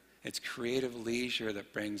true? It's creative leisure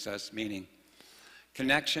that brings us meaning.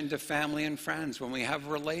 Connection to family and friends. When we have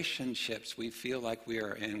relationships, we feel like we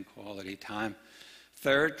are in quality time.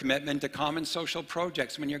 Third, commitment to common social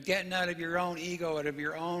projects. When you're getting out of your own ego, out of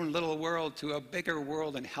your own little world to a bigger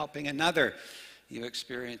world and helping another, you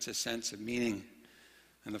experience a sense of meaning.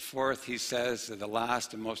 And the fourth, he says, the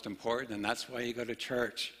last and most important, and that's why you go to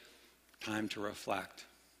church, time to reflect.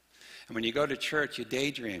 And when you go to church, you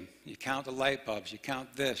daydream. You count the light bulbs. You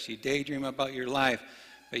count this. You daydream about your life.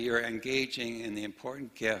 But you're engaging in the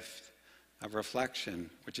important gift of reflection,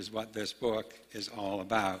 which is what this book is all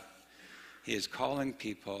about. He is calling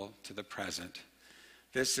people to the present.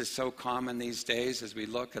 This is so common these days as we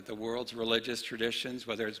look at the world's religious traditions,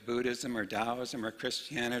 whether it's Buddhism or Taoism or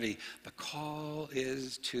Christianity. The call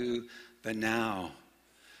is to the now,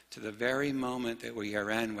 to the very moment that we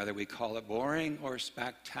are in, whether we call it boring or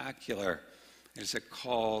spectacular. It's a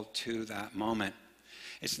call to that moment.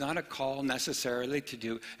 It's not a call necessarily to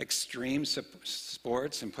do extreme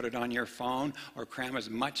sports and put it on your phone or cram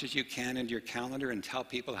as much as you can into your calendar and tell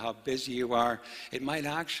people how busy you are. It might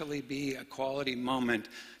actually be a quality moment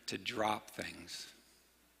to drop things,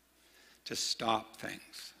 to stop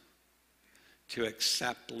things, to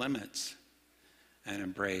accept limits and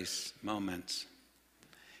embrace moments.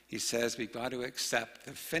 He says we've got to accept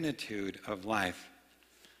the finitude of life,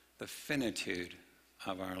 the finitude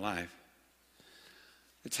of our life.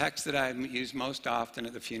 The text that I use most often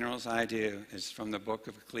at the funerals I do is from the book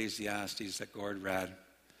of Ecclesiastes that Gord read.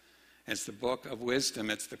 It's the book of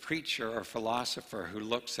wisdom. It's the preacher or philosopher who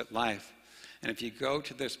looks at life. And if you go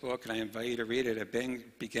to this book, and I invite you to read it,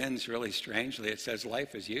 it begins really strangely. It says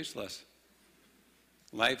life is useless.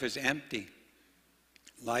 Life is empty.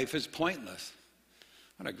 Life is pointless.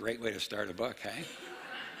 What a great way to start a book, hey?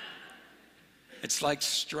 It's like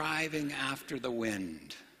striving after the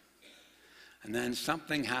wind. And then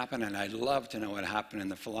something happened, and I'd love to know what happened in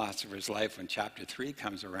the philosopher's life when chapter 3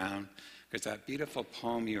 comes around, because that beautiful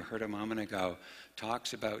poem you heard a moment ago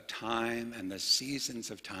talks about time and the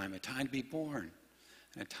seasons of time, a time to be born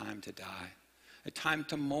and a time to die, a time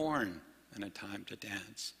to mourn and a time to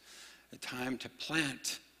dance, a time to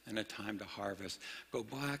plant and a time to harvest. Go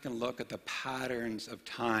back and look at the patterns of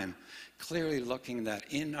time, clearly looking that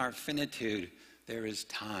in our finitude there is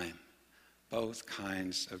time, both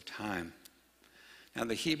kinds of time. Now,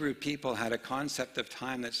 the Hebrew people had a concept of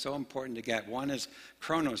time that's so important to get. One is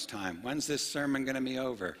chronos time. When's this sermon going to be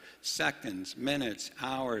over? Seconds, minutes,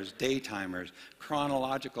 hours, day timers,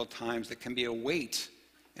 chronological times that can be a weight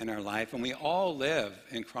in our life. And we all live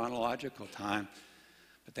in chronological time.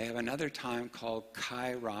 But they have another time called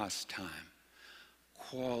kairos time,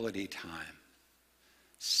 quality time,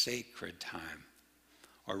 sacred time,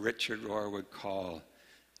 or Richard Rohr would call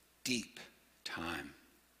deep time.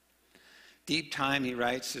 Deep time, he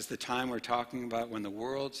writes, is the time we're talking about when the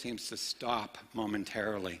world seems to stop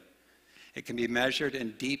momentarily. It can be measured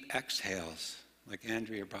in deep exhales, like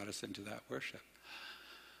Andrea brought us into that worship.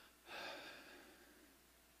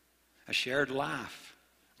 A shared laugh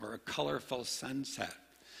or a colorful sunset.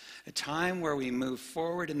 A time where we move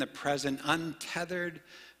forward in the present untethered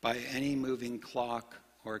by any moving clock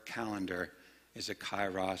or calendar is a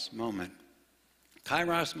kairos moment.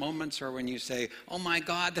 Kairos moments are when you say, oh my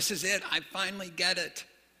God, this is it, I finally get it.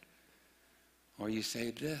 Or you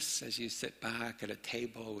say this as you sit back at a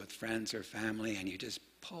table with friends or family and you just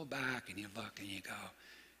pull back and you look and you go,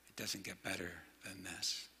 it doesn't get better than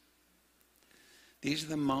this. These are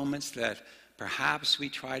the moments that perhaps we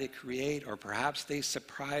try to create, or perhaps they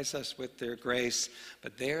surprise us with their grace,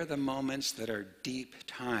 but they're the moments that are deep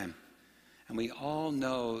time. And we all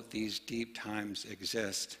know these deep times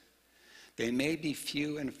exist. They may be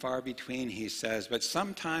few and far between, he says, but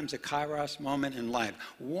sometimes a kairos moment in life,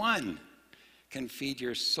 one, can feed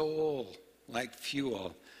your soul like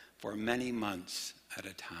fuel for many months at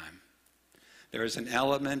a time. There is an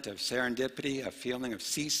element of serendipity, a feeling of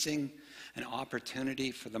ceasing, an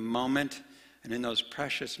opportunity for the moment, and in those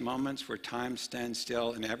precious moments where time stands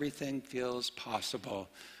still and everything feels possible,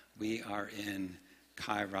 we are in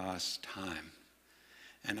kairos time.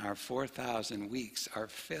 And our 4,000 weeks are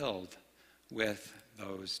filled with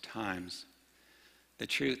those times. The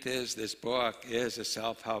truth is, this book is a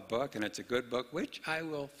self-help book, and it's a good book, which I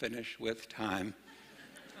will finish with time.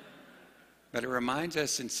 But it reminds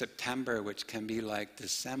us in September, which can be like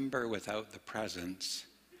December without the presents,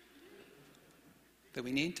 that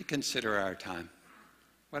we need to consider our time.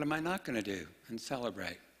 What am I not going to do and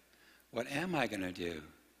celebrate? What am I going to do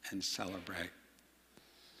and celebrate?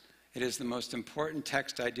 It is the most important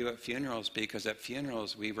text I do at funerals, because at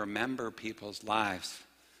funerals we remember people's lives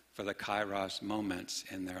for the kairos moments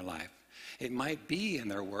in their life. It might be in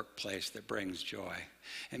their workplace that brings joy.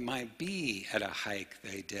 It might be at a hike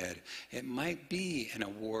they did. It might be an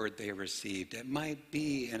award they received. It might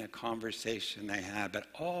be in a conversation they had. But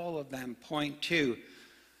all of them point to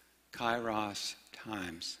kairos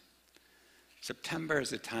times. September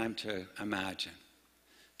is a time to imagine,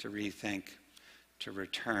 to rethink, to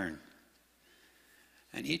return.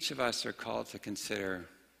 And each of us are called to consider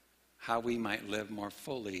how we might live more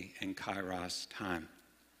fully in kairos time.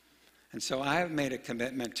 And so I have made a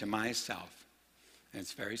commitment to myself, and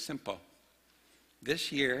it's very simple.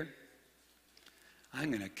 This year,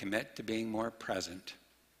 I'm going to commit to being more present.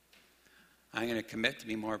 I'm going to commit to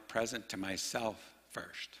be more present to myself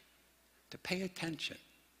first, to pay attention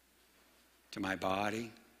to my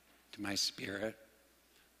body, to my spirit,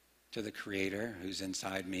 to the Creator who's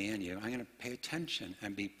inside me and you. I'm going to pay attention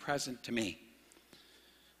and be present to me.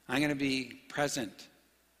 I'm going to be present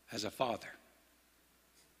as a father.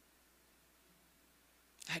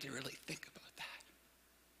 I had to really think about that.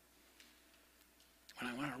 When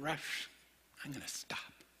I want to rush, I'm going to stop.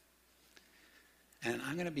 And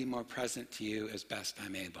I'm going to be more present to you as best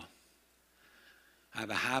I'm able. I have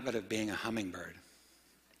a habit of being a hummingbird.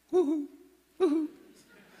 Woohoo, woohoo.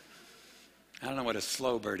 I don't know what a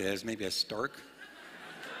slow bird is, maybe a stork.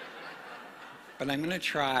 But I'm going to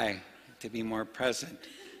try to be more present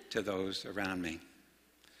to those around me.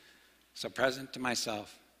 So present to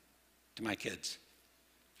myself, to my kids,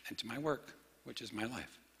 and to my work, which is my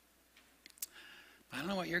life. I don't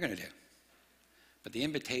know what you're going to do, but the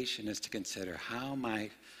invitation is to consider how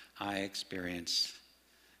might I experience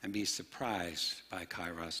and be surprised by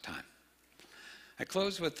Kairos time. I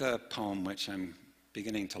close with a poem which I'm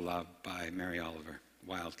beginning to love by Mary Oliver,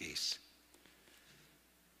 Wild Geese.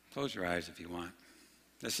 Close your eyes if you want.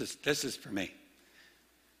 This is for me.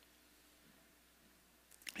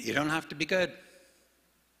 You don't have to be good.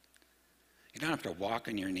 You don't have to walk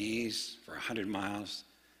on your knees for 100 miles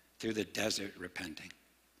through the desert repenting.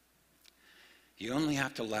 You only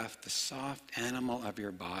have to let the soft animal of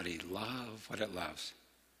your body love what it loves.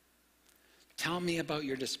 Tell me about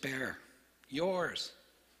your despair, yours,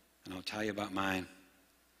 and I'll tell you about mine.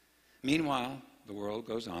 Meanwhile, the world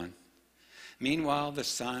goes on. Meanwhile, the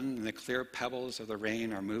sun and the clear pebbles of the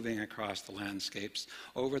rain are moving across the landscapes,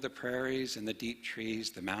 over the prairies and the deep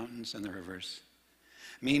trees, the mountains and the rivers.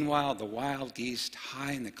 Meanwhile, the wild geese,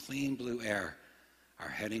 high in the clean blue air, are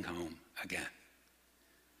heading home again.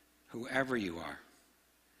 Whoever you are,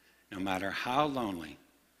 no matter how lonely,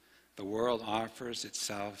 the world offers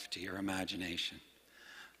itself to your imagination,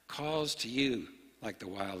 calls to you like the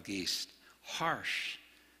wild geese, harsh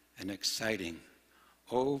and exciting,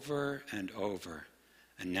 over and over,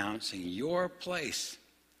 announcing your place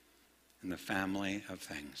in the family of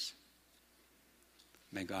things.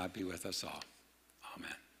 May God be with us all.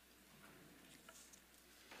 Amen.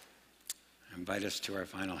 I invite us to our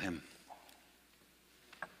final hymn.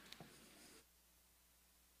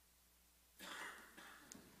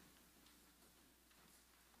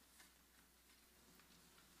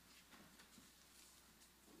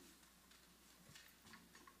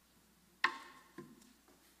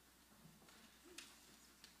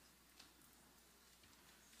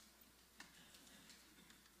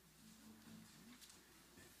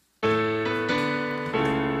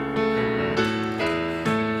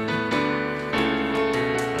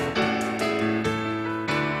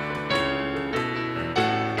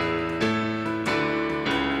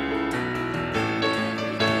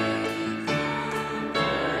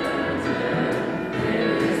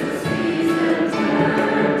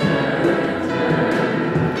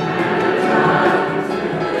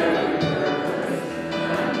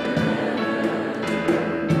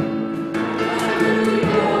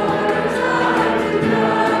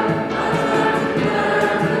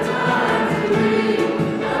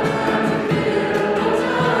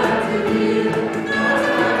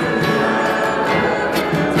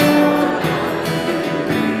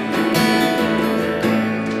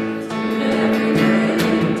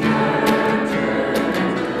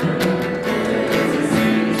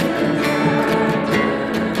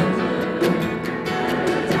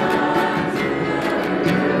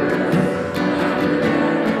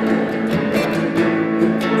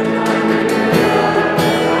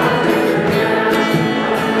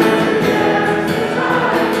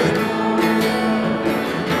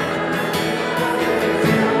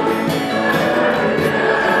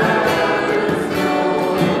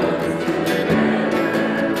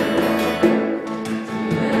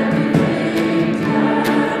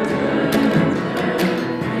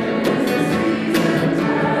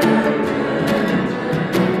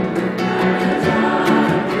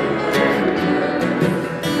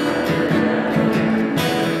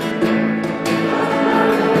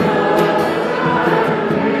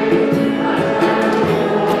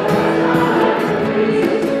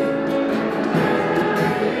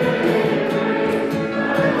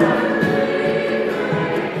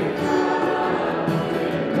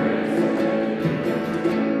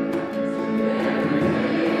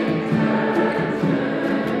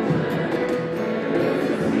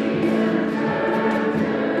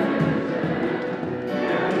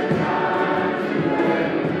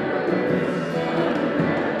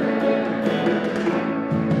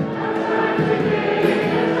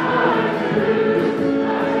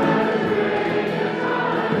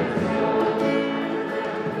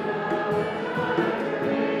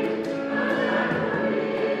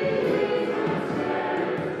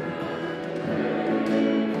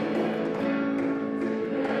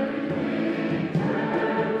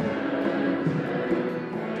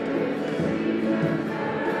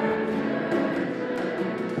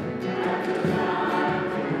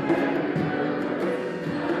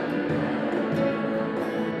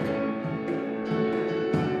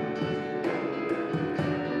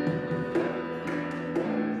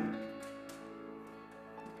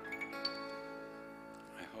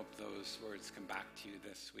 to you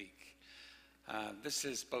this week. This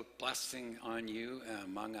is both blessing on you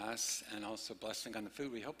among us and also blessing on the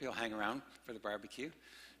food. We hope you'll hang around for the barbecue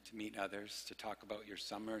to meet others, to talk about your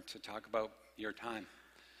summer, to talk about your time.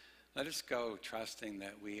 Let us go trusting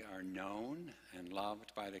that we are known and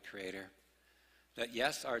loved by the Creator. That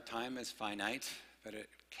yes, our time is finite, but it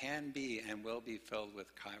can be and will be filled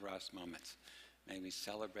with kairos moments. May we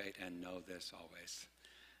celebrate and know this always.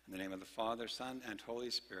 In the name of the Father, Son, and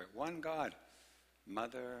Holy Spirit, one God,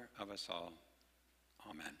 Mother of us all.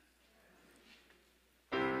 Amen.